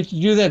little afraid to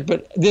do that,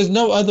 but there's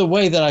no other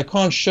way that I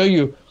can't show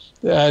you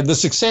the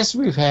success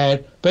we've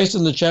had based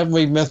on the Chapman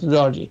Wave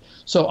methodology.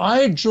 So I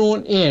had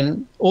drawn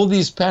in all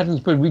these patterns,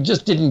 but we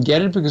just didn't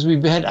get it because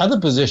we had other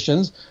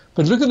positions.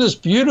 But look at this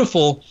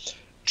beautiful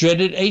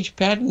dreaded H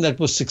pattern that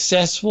was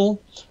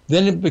successful.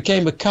 Then it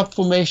became a cup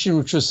formation,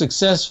 which was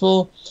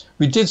successful.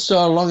 We did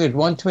start along at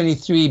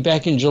 123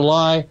 back in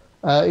July.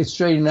 It's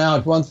trading now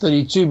at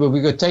 132, but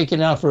we got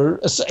taken out for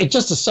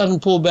just a sudden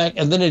pullback,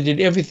 and then it did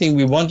everything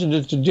we wanted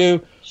it to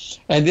do.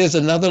 And there's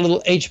another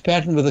little H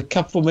pattern with a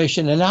cup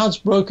formation, and now it's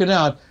broken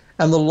out.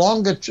 And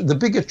the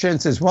bigger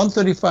trend says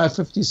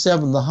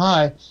 135.57, the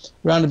high,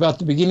 around about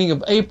the beginning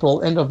of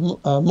April, end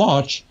of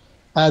March.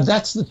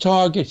 That's the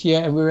target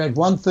here, and we're at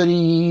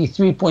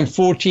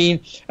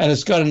 133.14, and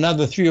it's got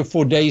another 3 or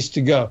 4 days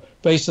to go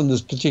based on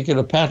this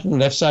particular pattern,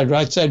 left side,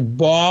 right side,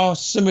 bar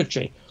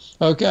symmetry.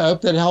 Okay, I hope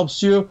that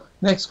helps you.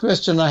 Next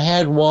question I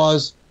had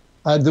was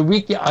the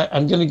weekly.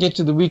 I'm going to get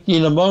to the weekly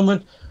in a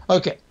moment.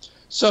 Okay,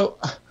 so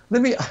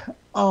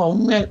oh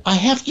man, I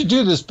have to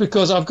do this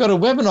because I've got a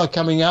webinar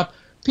coming up.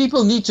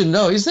 People need to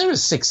know, is there a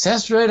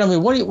success rate? I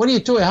mean, what are you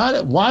doing?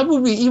 Why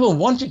would we even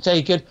want to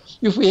take it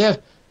if we have,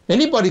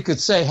 anybody could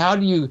say, how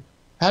do you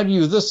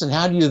this and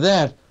how do you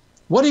that?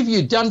 What have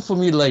you done for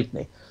me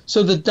lately?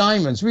 So the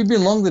diamonds, we've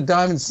been long the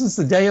diamonds since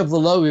the day of the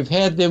low. We've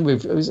had them.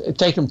 We've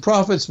taken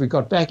profits. We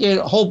got back in,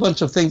 a whole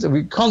bunch of things that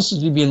we've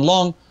constantly been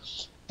long.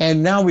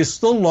 And now we're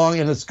still long,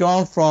 and it's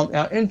gone from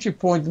our entry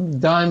point in the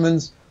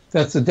diamonds.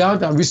 That's the Dow.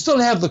 We still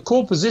have the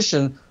core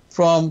position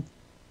from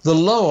the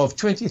low of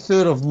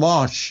 23rd of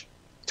March,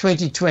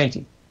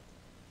 2020.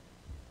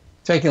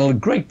 Taking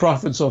great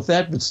profits off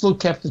that, but still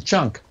kept the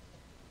chunk.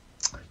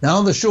 Now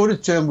in the shorter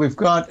term, we've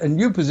got a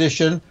new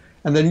position,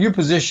 and the new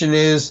position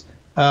is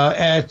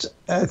at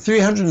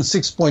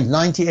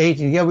 306.98,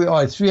 and here we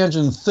are at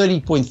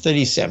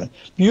 330.37.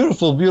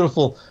 Beautiful,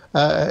 beautiful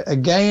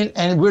gain,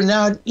 and we're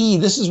now at E.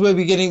 This is where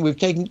we've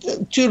taken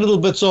 2 little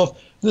bits off.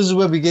 This is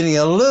where we're getting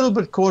a little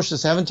bit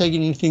cautious. Haven't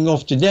taken anything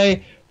off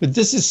today, but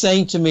this is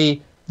saying to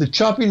me the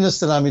choppiness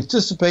that I'm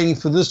anticipating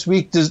for this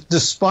week,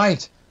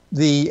 despite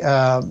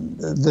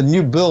the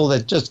new bill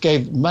that just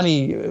gave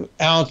money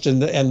out,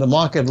 and the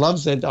market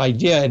loves that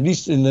idea, at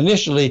least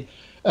initially.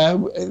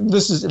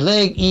 This is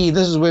leg E.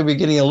 This is where we're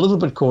getting a little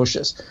bit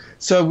cautious.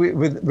 So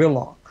we're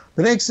long.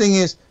 The next thing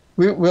is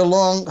we're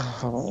long.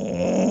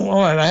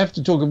 All right, I have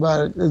to talk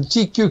about it.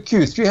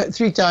 TQQ,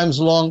 three times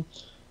long,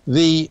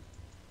 the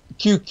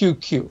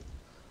QQQ.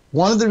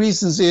 One of the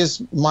reasons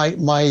is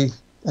my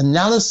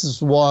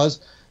analysis was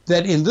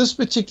that in this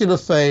particular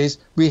phase,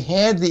 we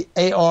had the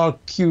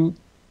ARKK,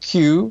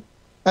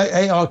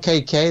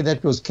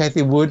 that was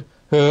Kathy Wood,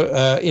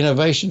 her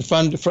innovation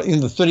fund in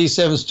the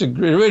 37s, to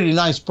really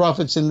nice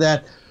profits in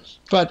that.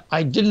 But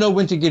I didn't know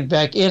when to get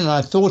back in, and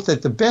I thought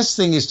that the best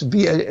thing is to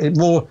be a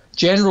more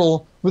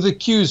general with the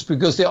Qs,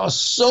 because there are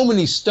so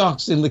many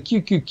stocks in the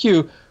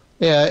QQQ,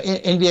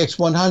 NDX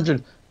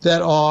 100,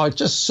 that are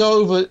just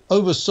so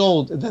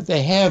oversold that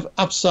they have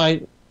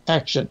upside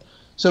action.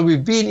 So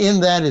we've been in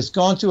that. It's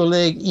gone to a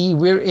leg E.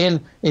 We're in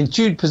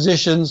two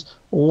positions.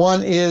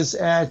 One is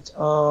at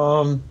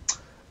a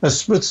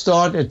split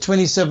start at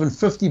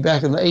 27.50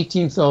 back on the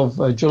 18th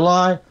of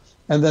July,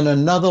 and then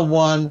another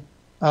one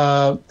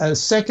a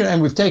second,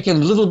 and we've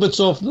taken little bits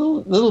off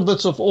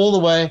all the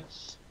way.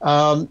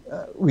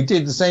 We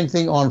did the same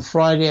thing on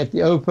Friday at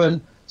the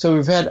open. So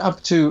we've had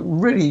up to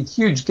really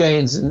huge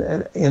gains in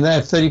that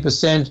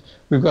 30%.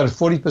 We've got a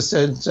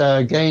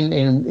 40% gain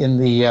in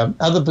the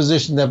other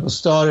position that was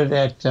started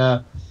at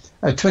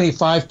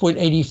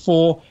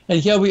 25.84. And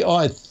here we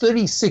are at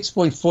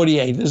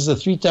 36.48. This is a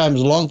 3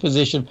 times long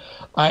position.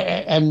 I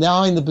am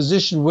now in the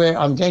position where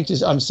I'm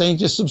saying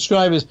to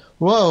subscribers,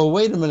 whoa,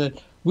 wait a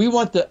minute. We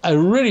want a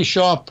really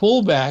sharp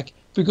pullback,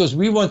 because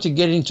we want to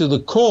get into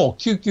the core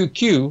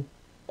QQQ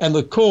and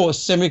the core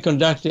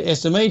semiconductor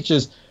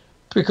SMHs,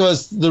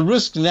 because the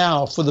risk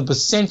now for the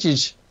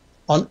percentage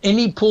on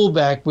any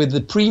pullback where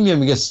the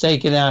premium gets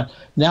taken out,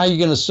 now you're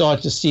going to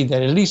start to see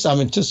that. At least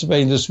I'm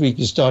anticipating this week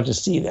you start to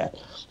see that.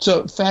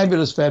 So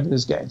fabulous,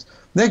 fabulous gains.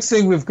 Next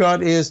thing we've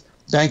got is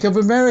Bank of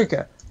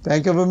America.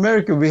 Bank of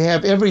America we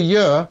have every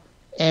year,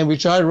 and we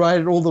try to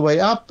ride it all the way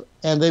up,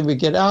 and then we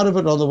get out of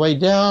it on the way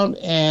down,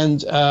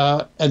 and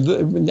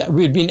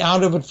we'd been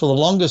out of it for the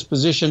longest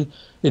position.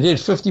 It hit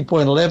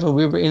 50.11.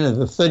 We were in at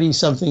the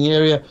 30-something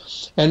area,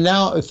 and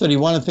now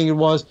 31, I think it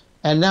was.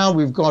 And now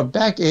we've gone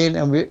back in,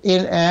 and we're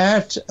in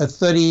at a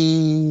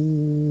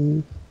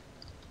 30.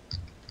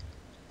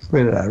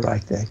 Where did I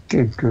write that?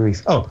 Good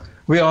grief! Oh,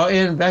 we are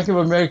in Bank of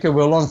America.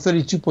 We're along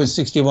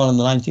 32.61 on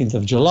the 19th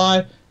of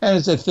July, and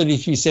it's at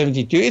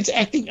 33.72. It's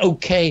acting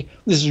okay.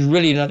 This is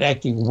really not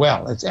acting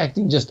well. It's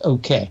acting just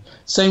okay.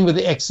 Same with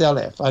the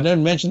XLF. I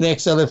don't mention the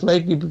XLF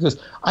lately because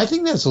I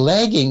think that's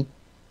lagging.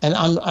 And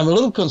I'm a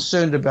little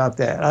concerned about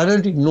that. I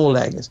don't ignore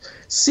laggers.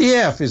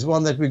 CF is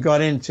one that we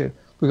got into.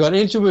 We got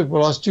into it, we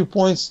lost 2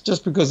 points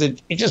just because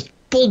it just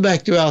pulled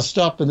back to our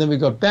stop, and then we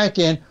got back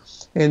in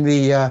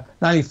the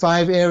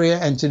 95 area,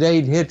 and today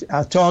it hit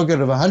our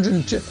target of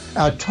 102.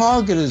 Our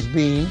target has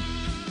been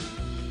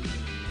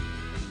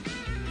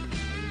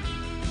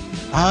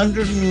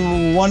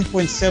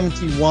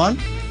 101.71.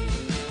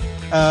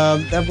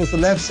 That was the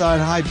left side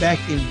high back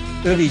in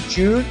early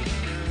June.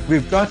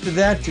 We've got to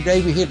that.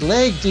 Today we hit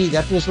leg D.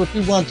 That was what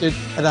we wanted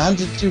at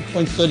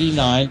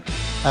 102.39.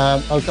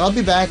 Okay, I'll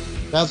be back.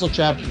 Basil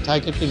Chapman,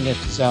 Tiger King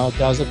next hour.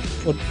 Guys at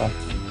football.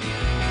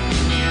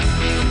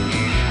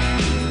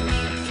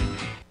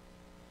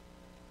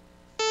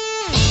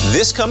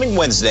 This coming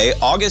Wednesday,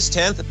 August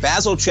 10th,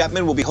 Basil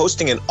Chapman will be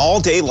hosting an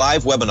all-day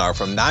live webinar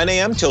from 9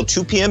 a.m. till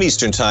 2 p.m.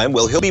 Eastern Time,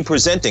 where he'll be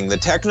presenting the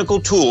technical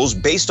tools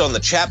based on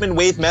the Chapman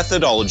Wave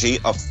methodology,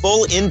 a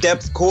full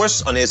in-depth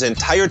course on his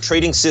entire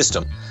trading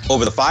system.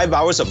 Over the 5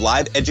 hours of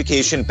live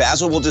education,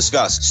 Basil will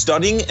discuss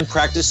studying and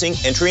practicing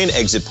entry and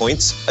exit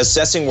points,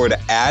 assessing where to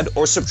add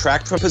or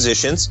subtract from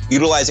positions,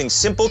 utilizing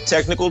simple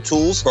technical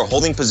tools for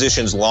holding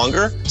positions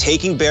longer,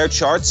 taking bear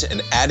charts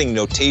and adding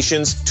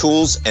notations,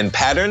 tools, and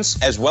patterns,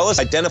 as well as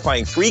identifying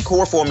 3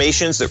 core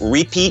formations that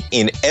repeat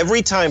in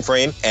every time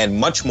frame, and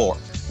much more.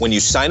 When you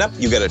sign up,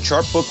 you get a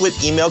chart booklet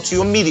emailed to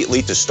you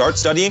immediately to start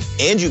studying,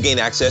 and you gain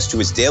access to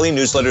his daily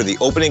newsletter, The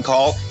Opening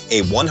Call,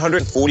 a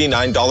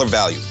 $149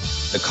 value.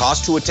 The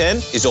cost to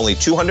attend is only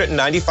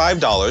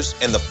 $295,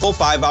 and the full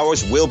 5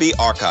 hours will be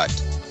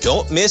archived.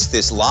 Don't miss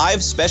this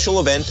live special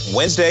event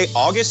Wednesday,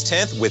 August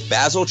 10th with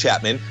Basil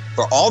Chapman.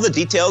 For all the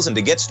details and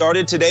to get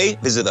started today,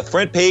 visit the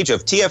front page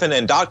of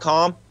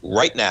TFNN.com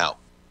right now.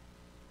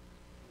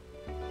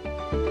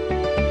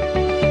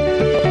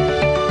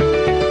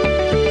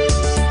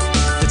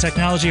 The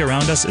technology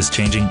around us is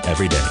changing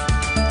every day.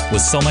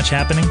 With so much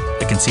happening,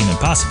 it can seem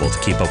impossible to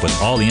keep up with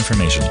all the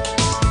information.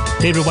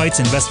 David White's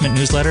investment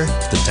newsletter,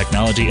 The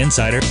Technology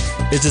Insider,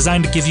 is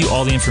designed to give you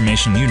all the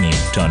information you need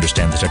to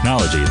understand the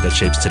technology that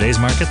shapes today's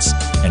markets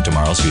and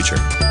tomorrow's future.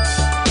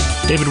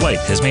 David White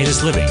has made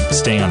his living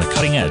staying on the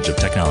cutting edge of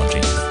technology.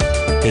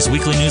 His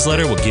weekly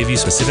newsletter will give you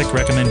specific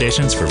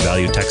recommendations for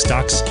value tech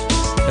stocks,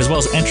 as well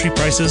as entry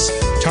prices,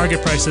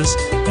 target prices,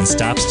 and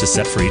stops to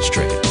set for each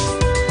trade.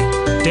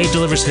 Dave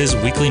delivers his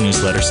weekly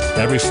newsletters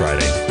every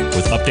Friday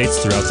with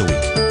updates throughout the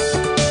week.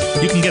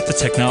 You can get the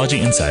Technology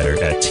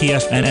Insider at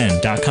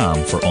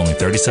TFNN.com for only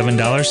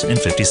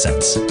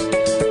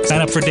 $37.50.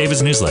 Sign up for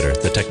David's newsletter,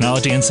 The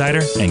Technology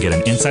Insider, and get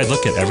an inside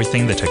look at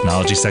everything the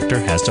technology sector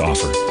has to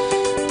offer.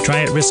 Try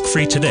it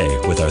risk-free today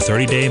with our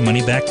 30-day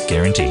money-back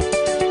guarantee.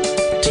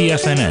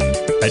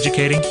 TFNN,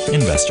 educating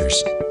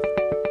investors.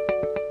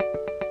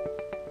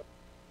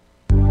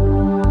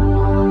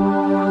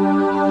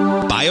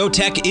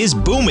 Biotech is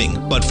booming,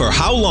 but for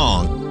how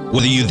long?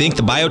 Whether you think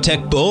the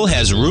biotech bull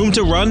has room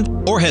to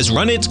run or has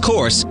run its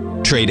course,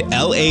 trade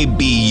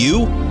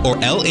LABU or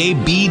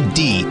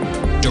LABD.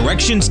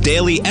 Direction's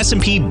daily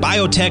S&P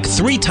Biotech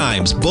 3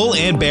 times bull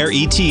and bear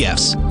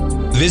ETFs.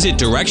 Visit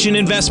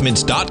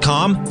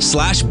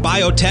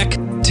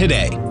directioninvestments.com/biotech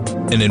today.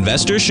 An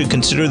investor should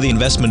consider the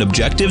investment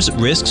objectives,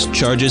 risks,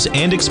 charges,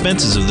 and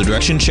expenses of the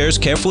Direction shares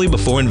carefully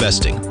before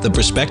investing. The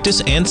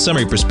prospectus and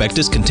summary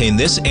prospectus contain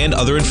this and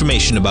other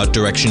information about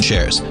Direction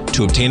shares.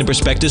 To obtain a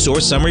prospectus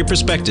or summary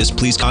prospectus,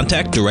 please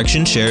contact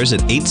Direction shares at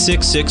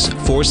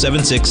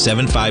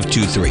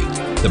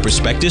 866-476-7523. The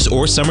prospectus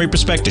or summary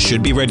prospectus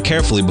should be read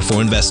carefully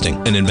before investing.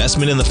 An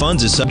investment in the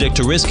funds is subject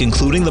to risk,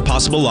 including the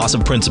possible loss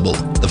of principal.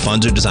 The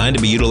funds are designed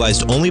to be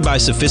utilized only by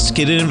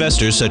sophisticated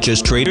investors such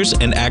as traders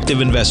and active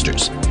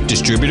investors.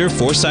 Distributor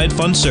Foreside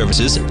Fund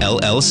Services,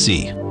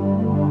 LLC.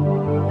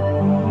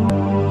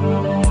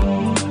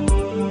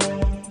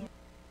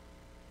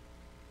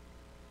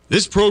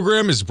 This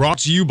program is brought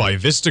to you by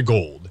Vista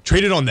Gold,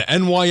 traded on the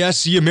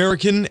NYSE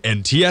American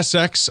and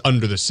TSX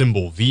under the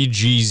symbol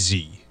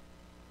VGZ.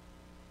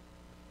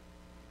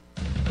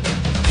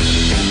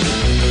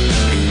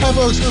 Hi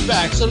folks, we're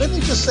back. So let me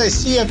just say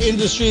CF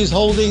Industries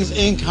Holdings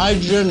Inc.,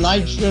 hydrogen,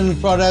 nitrogen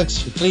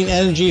products, clean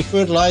energy,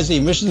 fertilizer,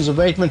 emissions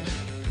abatement.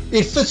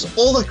 It fits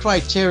all the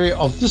criteria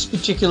of this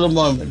particular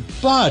moment,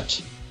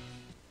 but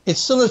it's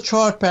still a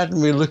chart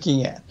pattern we're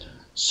looking at.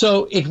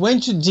 So it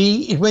went to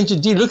D, Look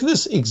at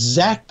this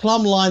exact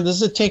plumb line. This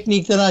is a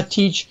technique that I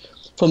teach.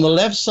 From the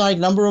left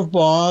side, number of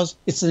bars.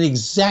 It's an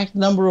exact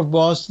number of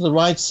bars to the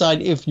right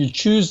side. If you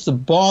choose the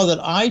bar that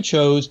I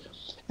chose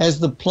as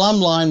the plumb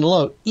line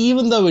low,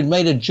 even though it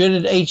made a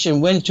dreaded H and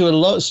went to a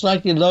low,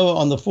 slightly lower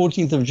on the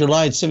 14th of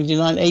July at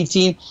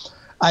 79.18,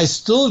 I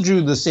still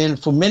drew this in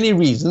for many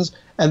reasons.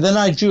 And then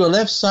I drew a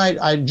left side.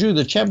 I drew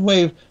the Chapman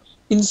wave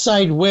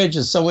inside wedge,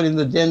 as someone in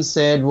the den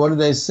said. What did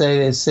they say?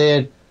 They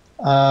said,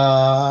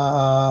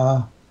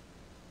 love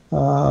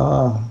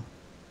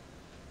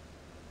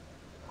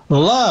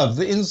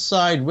the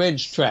inside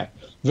wedge track.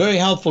 Very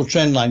helpful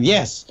trend line.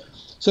 Yes.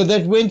 So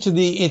that went to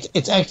the,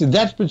 it's actually,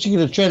 that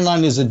particular trend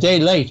line is a day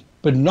late,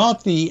 but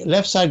not the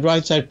left side,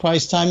 right side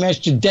price time match.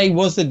 Today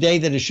was the day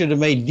that it should have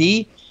made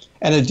D,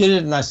 and it did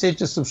it. And I said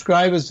to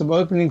subscribers from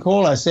opening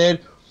call, I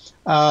said,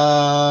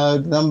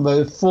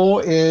 number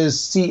 4 is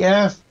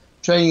CF,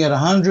 trading at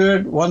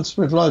 100, one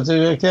split lot,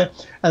 okay.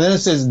 And then it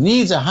says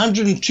needs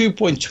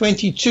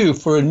 102.22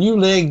 for a new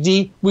leg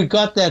D. We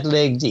got that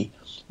leg D.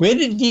 Where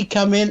did D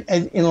come in?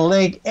 In a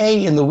leg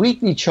A in the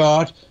weekly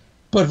chart,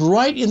 but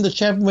right in the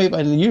Chapman wave.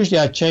 And usually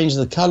I change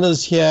the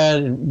colors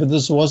here, but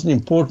this wasn't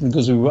important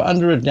because we were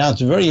under it. Now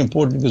it's very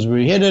important because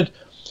we're headed.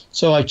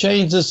 So I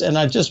changed this, and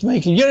I just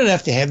make it. You don't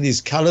have to have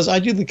these colors. I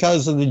do the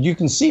colors so that you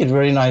can see it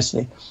very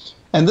nicely.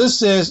 And this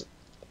says,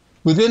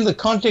 within the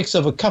context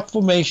of a cup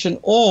formation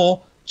or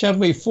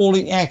Chapman wave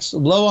falling axe,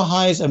 lower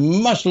highs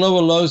and much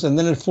lower lows, and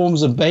then it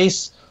forms a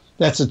base.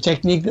 That's a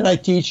technique that I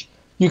teach.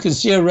 You can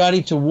see a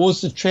rally towards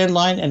the trend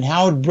line, and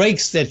how it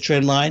breaks that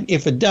trend line.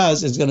 If it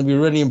does, it's going to be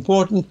really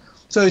important.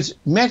 So it's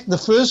met the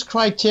first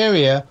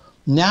criteria.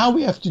 Now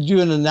we have to do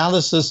an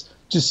analysis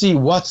to see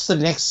what's the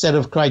next set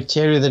of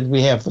criteria that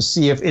we have for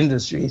CF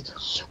Industries.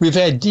 We've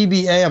had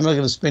DBA. I'm not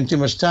going to spend too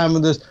much time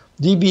on this.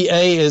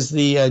 DBA is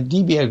the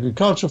DB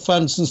Agricultural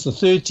Fund since the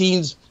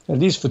 13s, at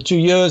least for 2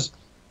 years.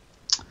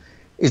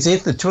 It's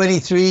hit the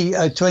 23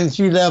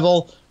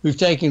 level. We've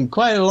taken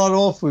quite a lot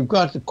off. We've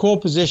got the core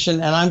position,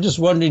 and I'm just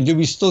wondering, do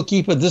we still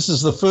keep it? This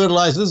is the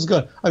fertilizer. This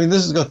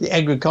has got the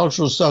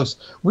agricultural stocks: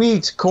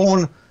 wheat,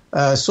 corn,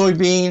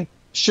 soybean,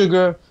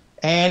 sugar,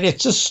 and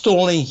it's just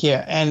stalling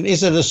here. And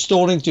is it a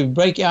stalling to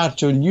break out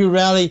to a new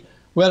rally?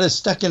 Well, it's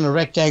stuck in a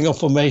rectangle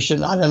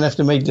formation. I don't have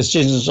to make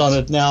decisions on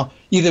it now.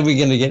 Either we're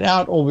going to get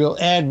out or we'll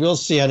add. We'll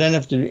see. I don't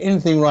have to do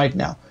anything right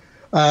now.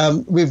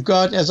 We've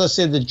got, as I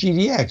said, the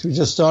GDX. We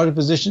just started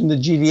positioning the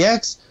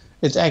GDX.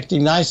 It's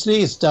acting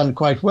nicely. It's done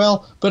quite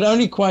well, but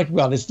only quite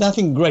well. It's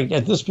nothing great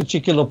at this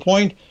particular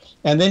point.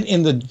 And then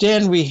in the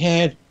den, we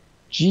had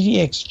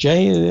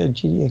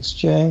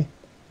GDXJ.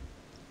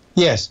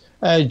 Yes,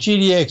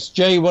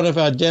 GDXJ, one of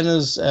our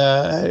denners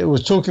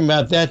was talking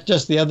about that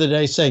just the other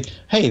day, saying,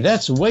 hey,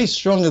 that's way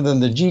stronger than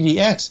the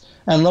GDX.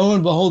 And lo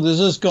and behold, this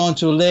has gone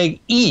to a leg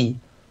E.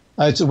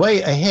 It's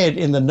way ahead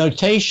in the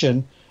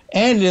notation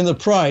and in the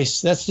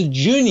price. That's the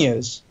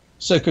juniors.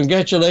 So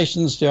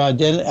congratulations to our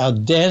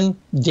denner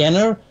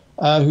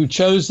who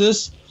chose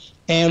this.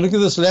 And look at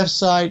this left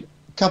side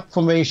cup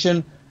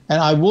formation. And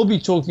I will be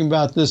talking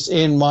about this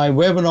in my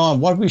webinar on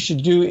what we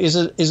should do. Is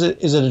it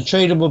a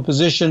tradable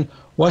position?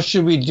 What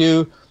should we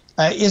do?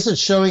 Is it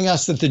showing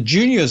us that the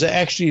juniors are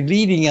actually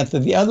leading it,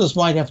 that the others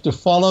might have to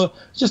follow?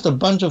 Just a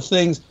bunch of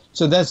things.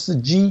 So that's the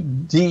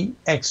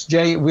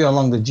GDXJ. We're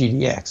along the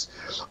GDX.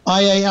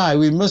 III,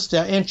 we missed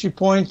our entry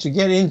point to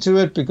get into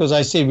it because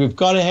I said we've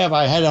got to have,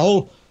 I had a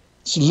whole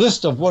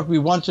list of what we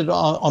wanted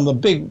on the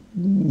big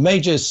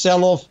major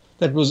sell-off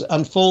that was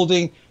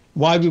unfolding,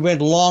 why we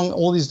went long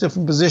all these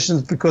different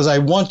positions, because I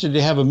wanted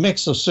to have a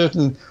mix of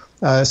certain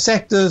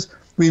sectors.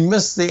 We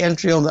missed the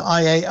entry on the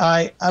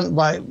IAI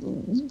by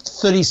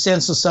 30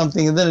 cents or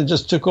something, and then it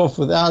just took off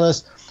without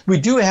us. We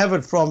do have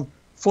it from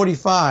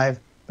 45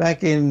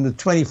 back in the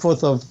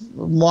 24th of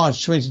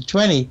March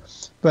 2020,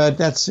 but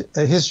that's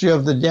a history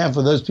of the dam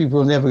for those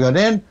people who never got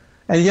in.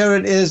 And here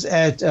it is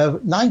at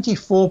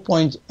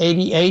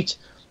 94.88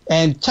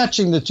 and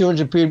touching the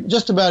 200 period,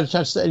 just about to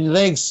touch the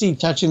leg C,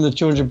 touching the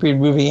 200 period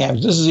moving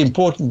average. This is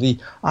important, the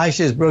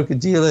iShares broker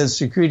dealer and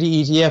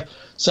security ETF.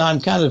 So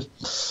I'm kind of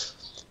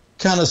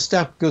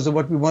stuck because of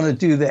what we want to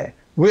do there.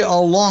 We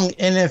are long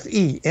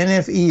NFE.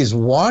 NFE is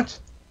what?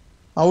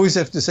 I always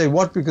have to say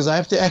what because I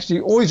have to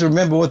actually always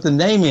remember what the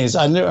name is.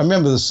 I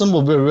remember the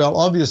symbol very well,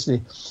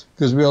 obviously,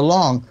 because we are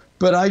long.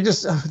 But I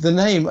just, the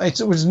name,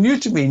 it was new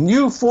to me.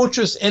 New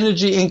Fortress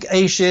Energy Inc.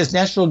 A-Shares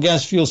Natural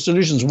Gas Fuel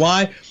Solutions.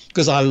 Why?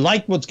 Because I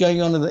like what's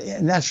going on in the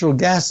natural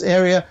gas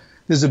area.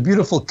 There's a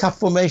beautiful cup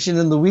formation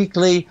in the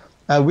weekly.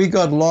 We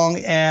got long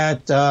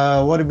at,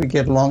 what did we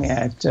get long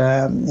at?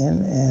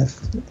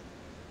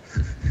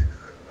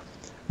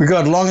 We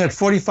got long at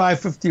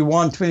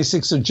 45.51,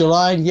 26th of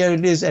July, and here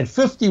it is at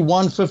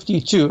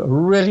 51.52. A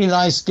really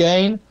nice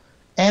gain.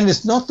 And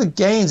it's not the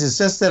gains, it's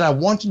just that I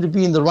wanted to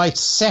be in the right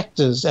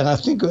sectors. And I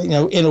think,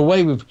 in a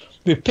way, we've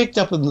picked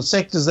up in the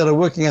sectors that are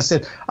working. I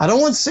said, I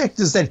don't want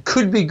sectors that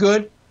could be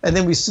good, and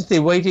then we sit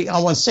there waiting. I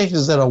want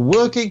sectors that are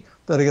working,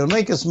 that are going to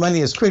make us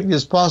money as quickly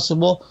as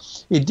possible.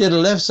 It did a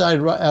left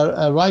side,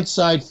 right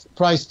side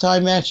price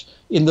time match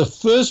in the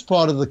first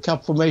part of the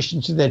cup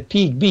formation to that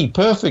peak B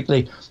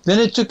perfectly. Then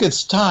it took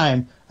its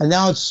time, and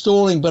now it's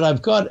stalling. But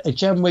I've got a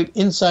Chapman wave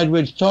inside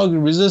wedge target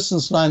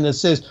resistance line that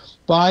says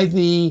by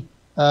the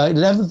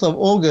 11th of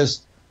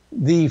August,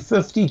 the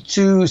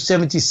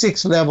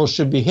 52.76 level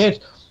should be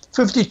hit.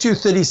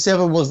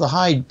 52.37 was the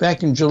high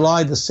back in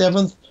July the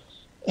 7th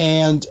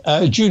and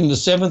June the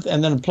 7th,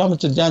 and then it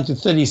plummeted down to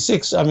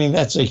 36. I mean,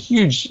 that's a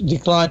huge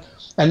decline.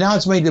 And now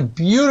it's made a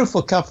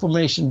beautiful cup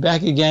formation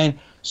back again.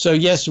 So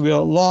yes, we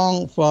are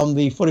long from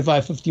the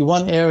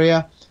 45.51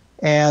 area,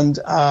 and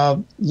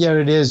here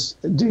it is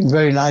doing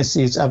very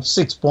nicely. It's up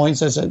 6 points.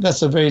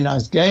 That's a very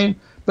nice gain.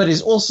 But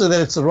it's also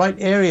that it's the right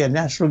area,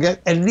 natural gas,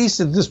 at least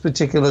at this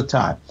particular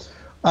time.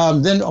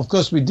 Then, of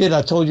course,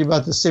 I told you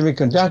about the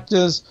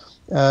semiconductors,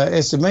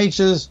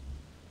 SMHs,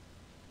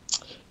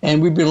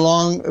 and we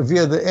belong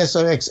via the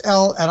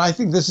SOXL, and I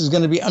think this is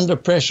going to be under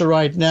pressure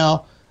right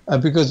now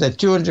because that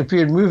 200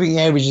 period moving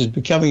average is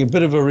becoming a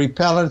bit of a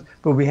repellent,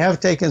 but we have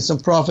taken some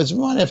profits. We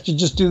might have to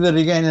just do that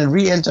again and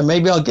re-enter.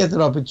 Maybe I'll get that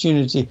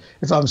opportunity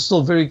if I'm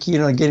still very keen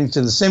on getting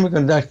to the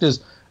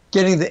semiconductors,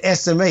 getting the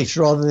SMH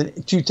rather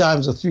than 2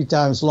 times or 3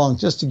 times long,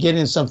 just to get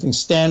in something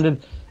standard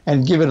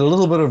and give it a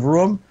little bit of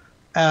room.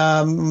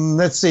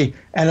 Let's see.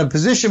 And a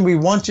position we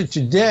wanted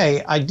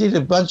today, I did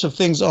a bunch of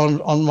things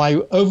on my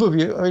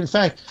overview. In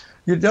fact,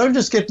 you don't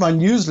just get my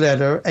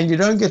newsletter and you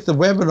don't get the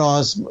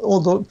webinars,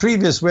 all the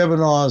previous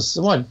webinars,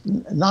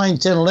 9,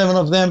 10, 11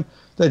 of them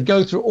that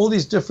go through all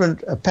these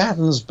different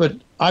patterns, but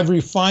I've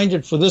refined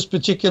it for this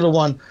particular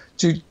one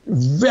to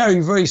very,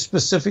 very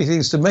specific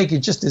things to make it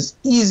just as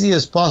easy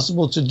as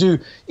possible to do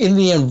in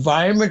the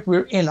environment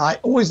we're in. I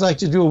always like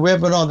to do a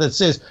webinar that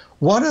says,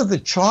 what are the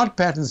chart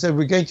patterns that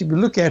we're going to be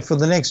looking at for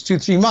the next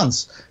 2-3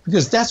 months?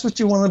 Because that's what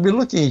you want to be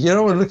looking at. You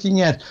know, we're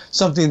looking at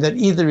something that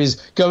either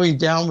is going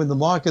down when the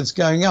market's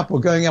going up or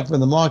going up when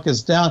the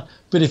market's down.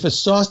 But if it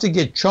starts to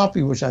get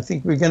choppy, which I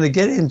think we're going to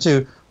get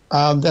into,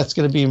 that's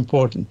going to be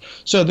important.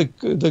 So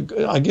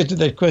I'll get to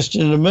that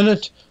question in a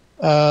minute.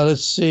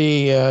 Let's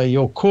see,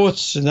 your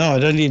courts. No, I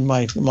don't need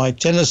my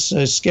tennis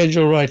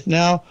schedule right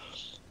now.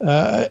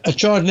 A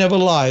chart never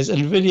lies.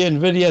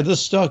 NVIDIA,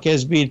 this stock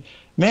has been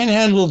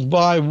manhandled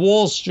by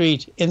Wall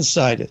Street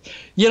insiders.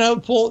 You know,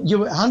 Paul,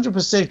 you're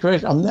 100%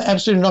 correct. I'm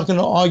absolutely not going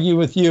to argue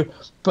with you,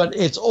 but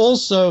it's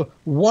also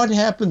what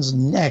happens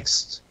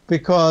next,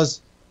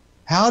 because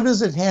how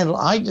does it handle?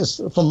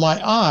 From my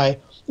eye,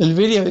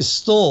 NVIDIA is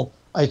still,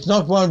 it's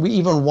not one we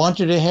even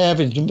wanted to have.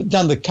 It's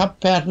done the cup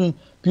pattern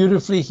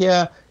beautifully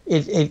here.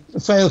 It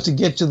failed to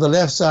get to the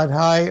left side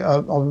high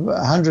of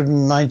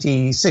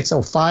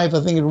 196.05, I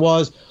think it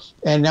was,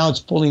 and now it's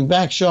pulling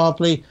back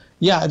sharply.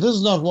 Yeah, this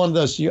is not one of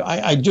those.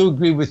 I do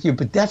agree with you,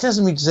 but that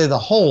doesn't mean to say the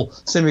whole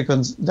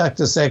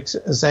semiconductor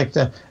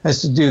sector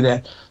has to do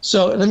that.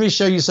 So let me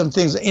show you some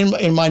things.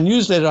 In my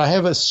newsletter, I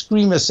have a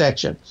screamer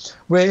section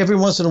where every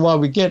once in a while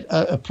we get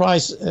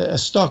a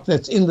stock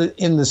that's in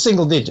the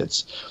single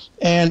digits.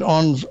 And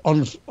on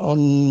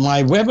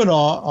my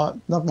webinar,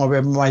 not my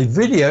webinar, my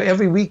video,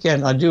 every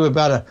weekend I do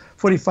about a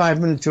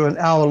 45-minute to an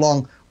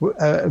hour-long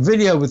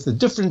video with the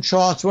different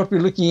charts, what we're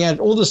looking at,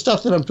 all the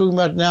stuff that I'm talking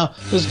about now.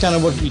 This is kind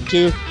of what we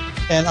do.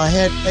 And I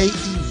had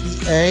AEVX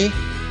A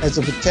as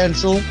a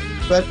potential,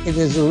 but it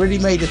has already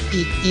made a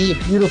peak E, a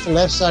beautiful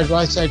left side,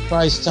 right side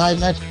price time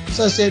match.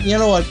 So I said, you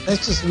know what,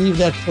 let's just leave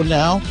that for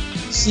now.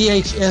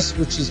 CHS,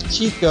 which is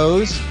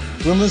Chico's,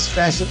 women's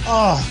fashion.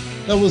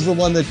 That was the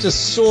one that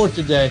just soared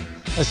today.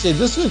 I said,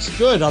 this looks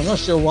good. I'm not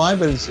sure why,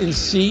 but it's in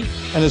C,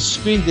 and it's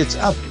screened. It's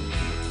up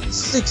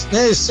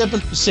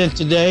 7%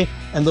 today,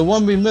 and the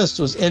one we missed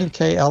was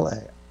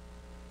NKLA.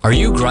 Are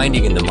you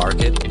grinding in the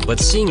market, but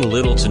seeing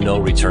little to no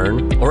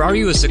return? Or are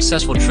you a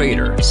successful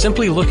trader,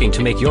 simply looking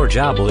to make your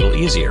job a little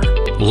easier?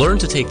 Learn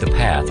to take the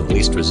path of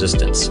least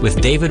resistance with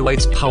David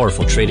White's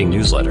powerful trading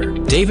newsletter.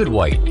 David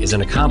White is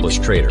an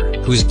accomplished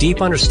trader whose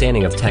deep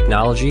understanding of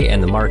technology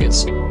and the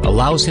markets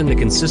allows him to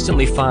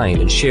consistently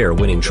find and share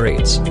winning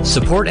trades.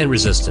 Support and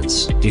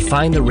resistance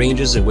define the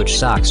ranges in which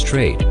stocks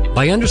trade.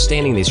 By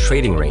understanding these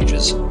trading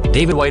ranges,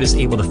 David White is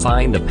able to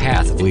find the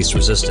path of least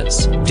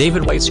resistance.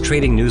 David White's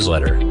trading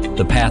newsletter,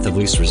 The Path of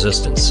Least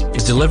Resistance,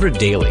 is delivered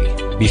daily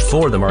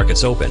before the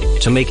markets open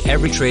to make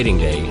every trading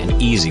day an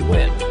easy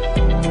win.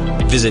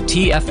 Visit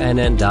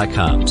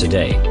TFNN.com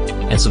today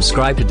and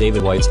subscribe to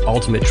David White's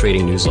Ultimate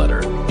Trading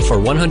Newsletter for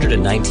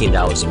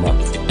 $119 a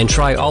month, and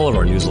try all of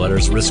our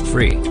newsletters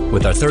risk-free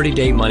with our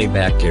 30-day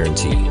money-back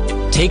guarantee.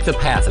 Take the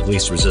path of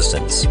least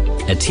resistance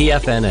at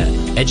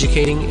TFNN,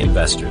 educating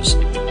investors.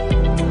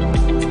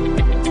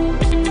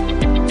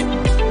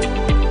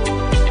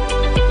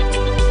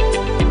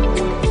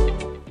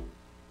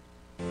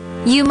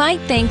 You might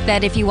think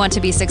that if you want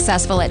to be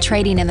successful at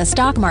trading in the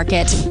stock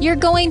market, you're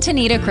going to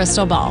need a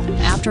crystal ball.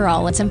 After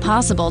all, it's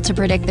impossible to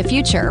predict the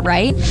future,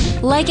 right?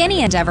 Like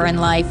any endeavor in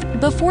life,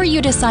 before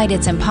you decide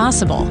it's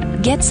impossible,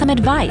 get some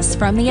advice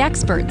from the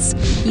experts.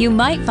 You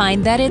might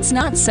find that it's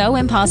not so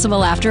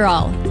impossible after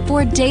all.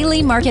 For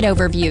daily market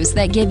overviews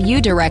that give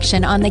you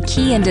direction on the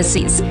key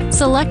indices,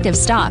 selective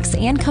stocks,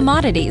 and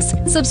commodities,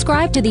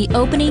 subscribe to the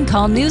Opening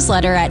Call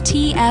newsletter at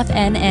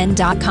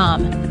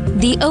TFNN.com.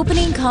 The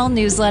Opening Call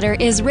newsletter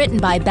is written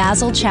by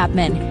Basil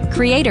Chapman,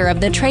 creator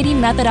of the trading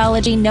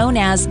methodology known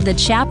as the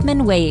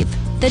Chapman Wave.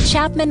 The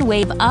Chapman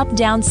Wave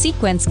up-down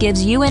sequence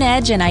gives you an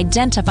edge in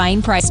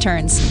identifying price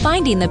turns,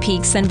 finding the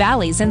peaks and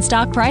valleys in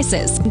stock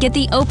prices. Get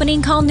the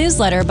Opening Call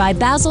newsletter by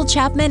Basil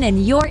Chapman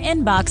in your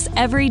inbox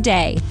every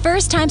day.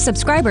 First-time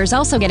subscribers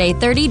also get a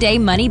 30-day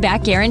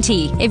money-back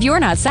guarantee. If you're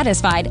not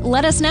satisfied,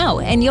 let us know,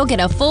 and you'll get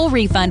a full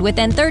refund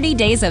within 30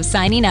 days of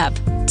signing up.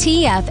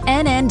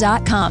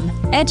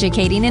 TFNN.com,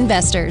 educating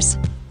investors.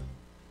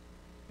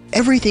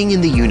 Everything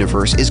in the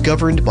universe is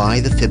governed by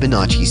the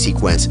Fibonacci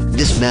sequence.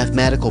 This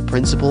mathematical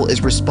principle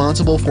is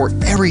responsible for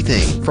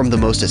everything from the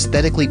most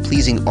aesthetically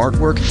pleasing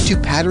artwork to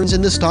patterns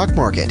in the stock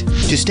market.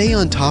 To stay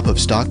on top of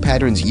stock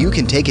patterns you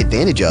can take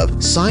advantage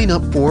of, sign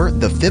up for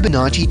the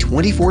Fibonacci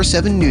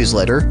 24/7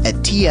 newsletter at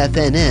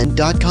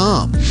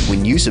TFNN.com.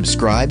 When you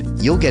subscribe,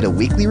 you'll get a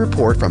weekly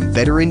report from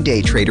veteran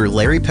day trader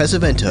Larry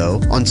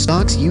Pesavento on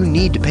stocks you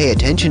need to pay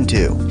attention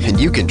to. And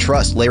you can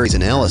trust Larry's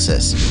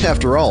analysis.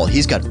 After all,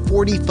 he's got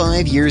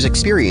 45 years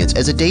experience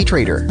as a day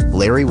trader.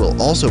 Larry will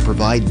also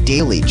provide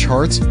daily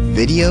charts,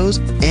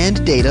 videos,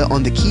 and data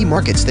on the key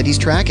markets that he's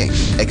tracking.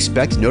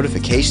 Expect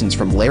notifications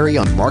from Larry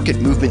on market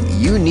movement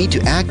you need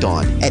to act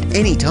on at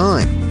any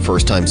time.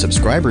 First-time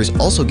subscribers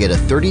also get a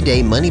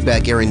 30-day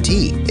money-back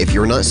guarantee. If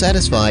you're not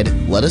satisfied,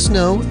 let us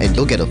know and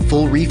you'll get a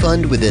full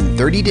refund within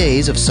 30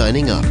 days of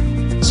signing up.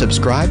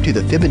 Subscribe to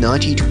the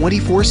Fibonacci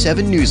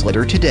 24/7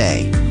 newsletter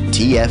today.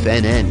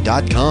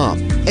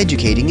 TFNN.com,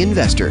 educating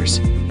investors.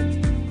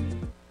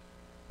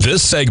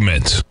 This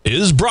segment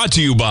is brought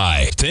to you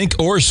by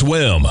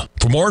Thinkorswim.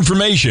 For more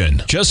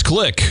information, just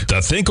click the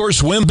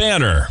Thinkorswim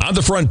banner on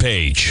the front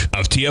page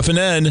of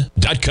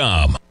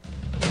TFNN.com.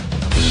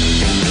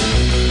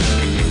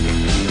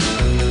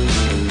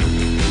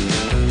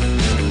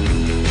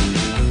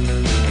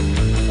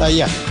 Let's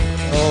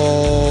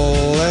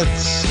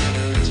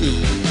see.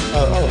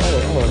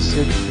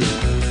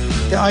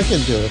 Yeah, I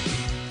can do it.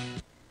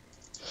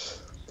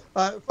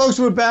 Folks,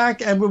 we're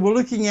back, and we were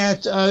looking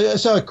at,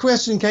 so a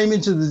question came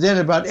into the den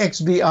about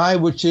XBI,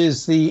 which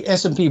is the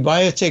S&P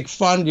Biotech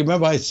Fund. You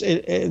remember,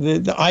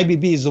 the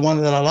IBB is the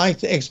one that I like.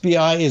 The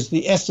XBI is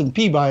the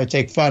S&P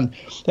Biotech Fund.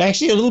 They're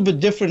actually a little bit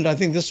different. I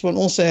think this one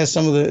also has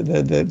some of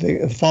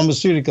the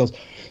pharmaceuticals.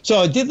 So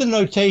I did the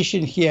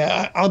notation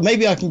here.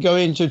 Maybe I can go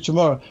into it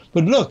tomorrow.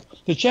 But look,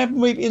 the Chapman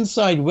Wave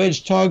inside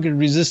wedge target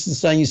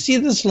resistance line. You see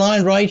this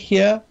line right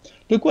here?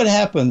 Look what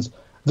happens.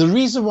 The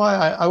reason why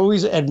I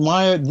always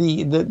admire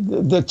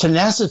the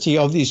tenacity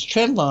of these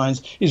trend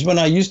lines is when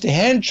I used to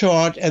hand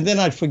chart and then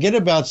I'd forget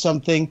about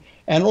something,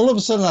 and all of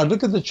a sudden I'd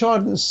look at the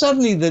chart and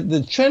suddenly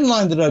the trend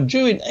line that I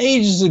drew in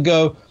ages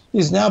ago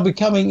is now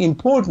becoming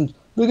important.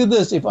 Look at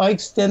this. If I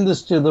extend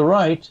this to the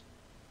right,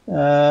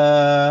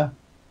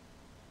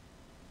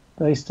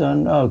 based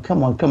on,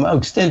 come on,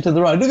 extend to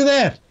the right. Look at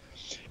that.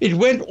 It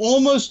went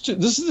almost to,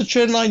 this is the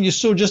trend line you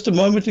saw just a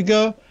moment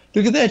ago.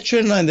 Look at that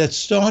trend line that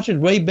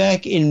started way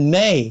back in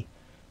May.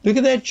 Look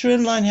at that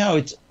trend line, how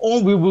it's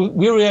all, we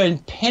were in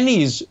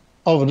pennies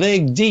of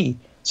leg D.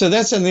 So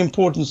that's an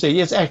important thing.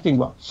 It's acting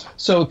well.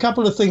 So a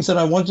couple of things that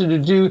I wanted to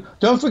do.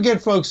 Don't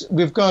forget, folks,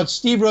 we've got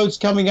Steve Rhodes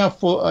coming up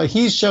for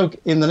his show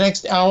in the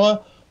next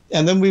hour.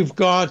 And then we've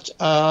got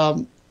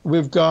then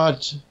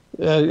there's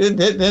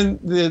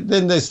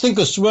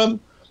Thinkorswim.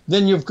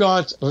 Then you've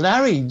got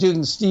Larry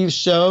doing Steve's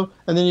show.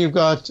 And then you've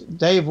got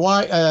Dave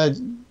White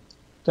and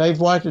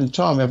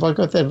Tom. Have I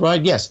got that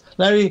right? Yes.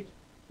 Larry,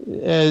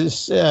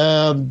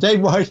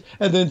 Dave White,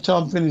 and then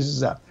Tom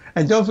finishes up.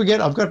 And don't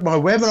forget, I've got my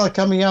webinar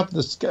coming up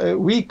this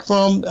week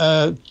from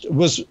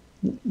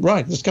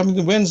this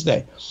coming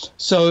Wednesday.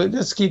 So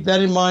let's keep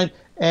that in mind.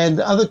 And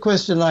the other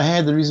question I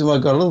had, the reason why I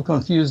got a little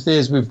confused there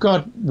is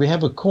we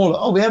have a caller.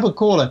 Oh, we have a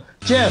caller.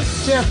 Jeff.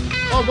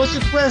 Oh, what's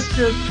your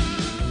question?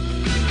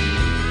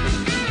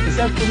 Is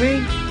that for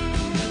me?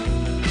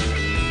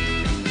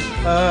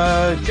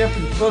 Jeff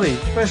and Philly,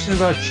 question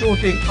about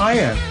shorting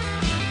iron.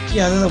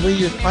 Yeah, I don't know where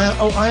you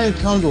iron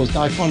condors.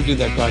 No, I can't do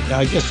that right now.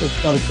 I guess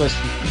that's not a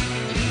question.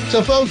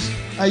 So, folks,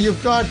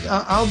 you've got,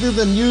 I'll do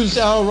the news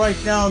hour right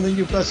now, and then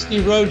you've got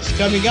Steve Rhodes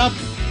coming up.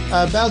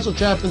 Basil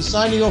Chapman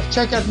signing off.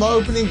 Check out my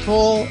opening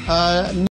call.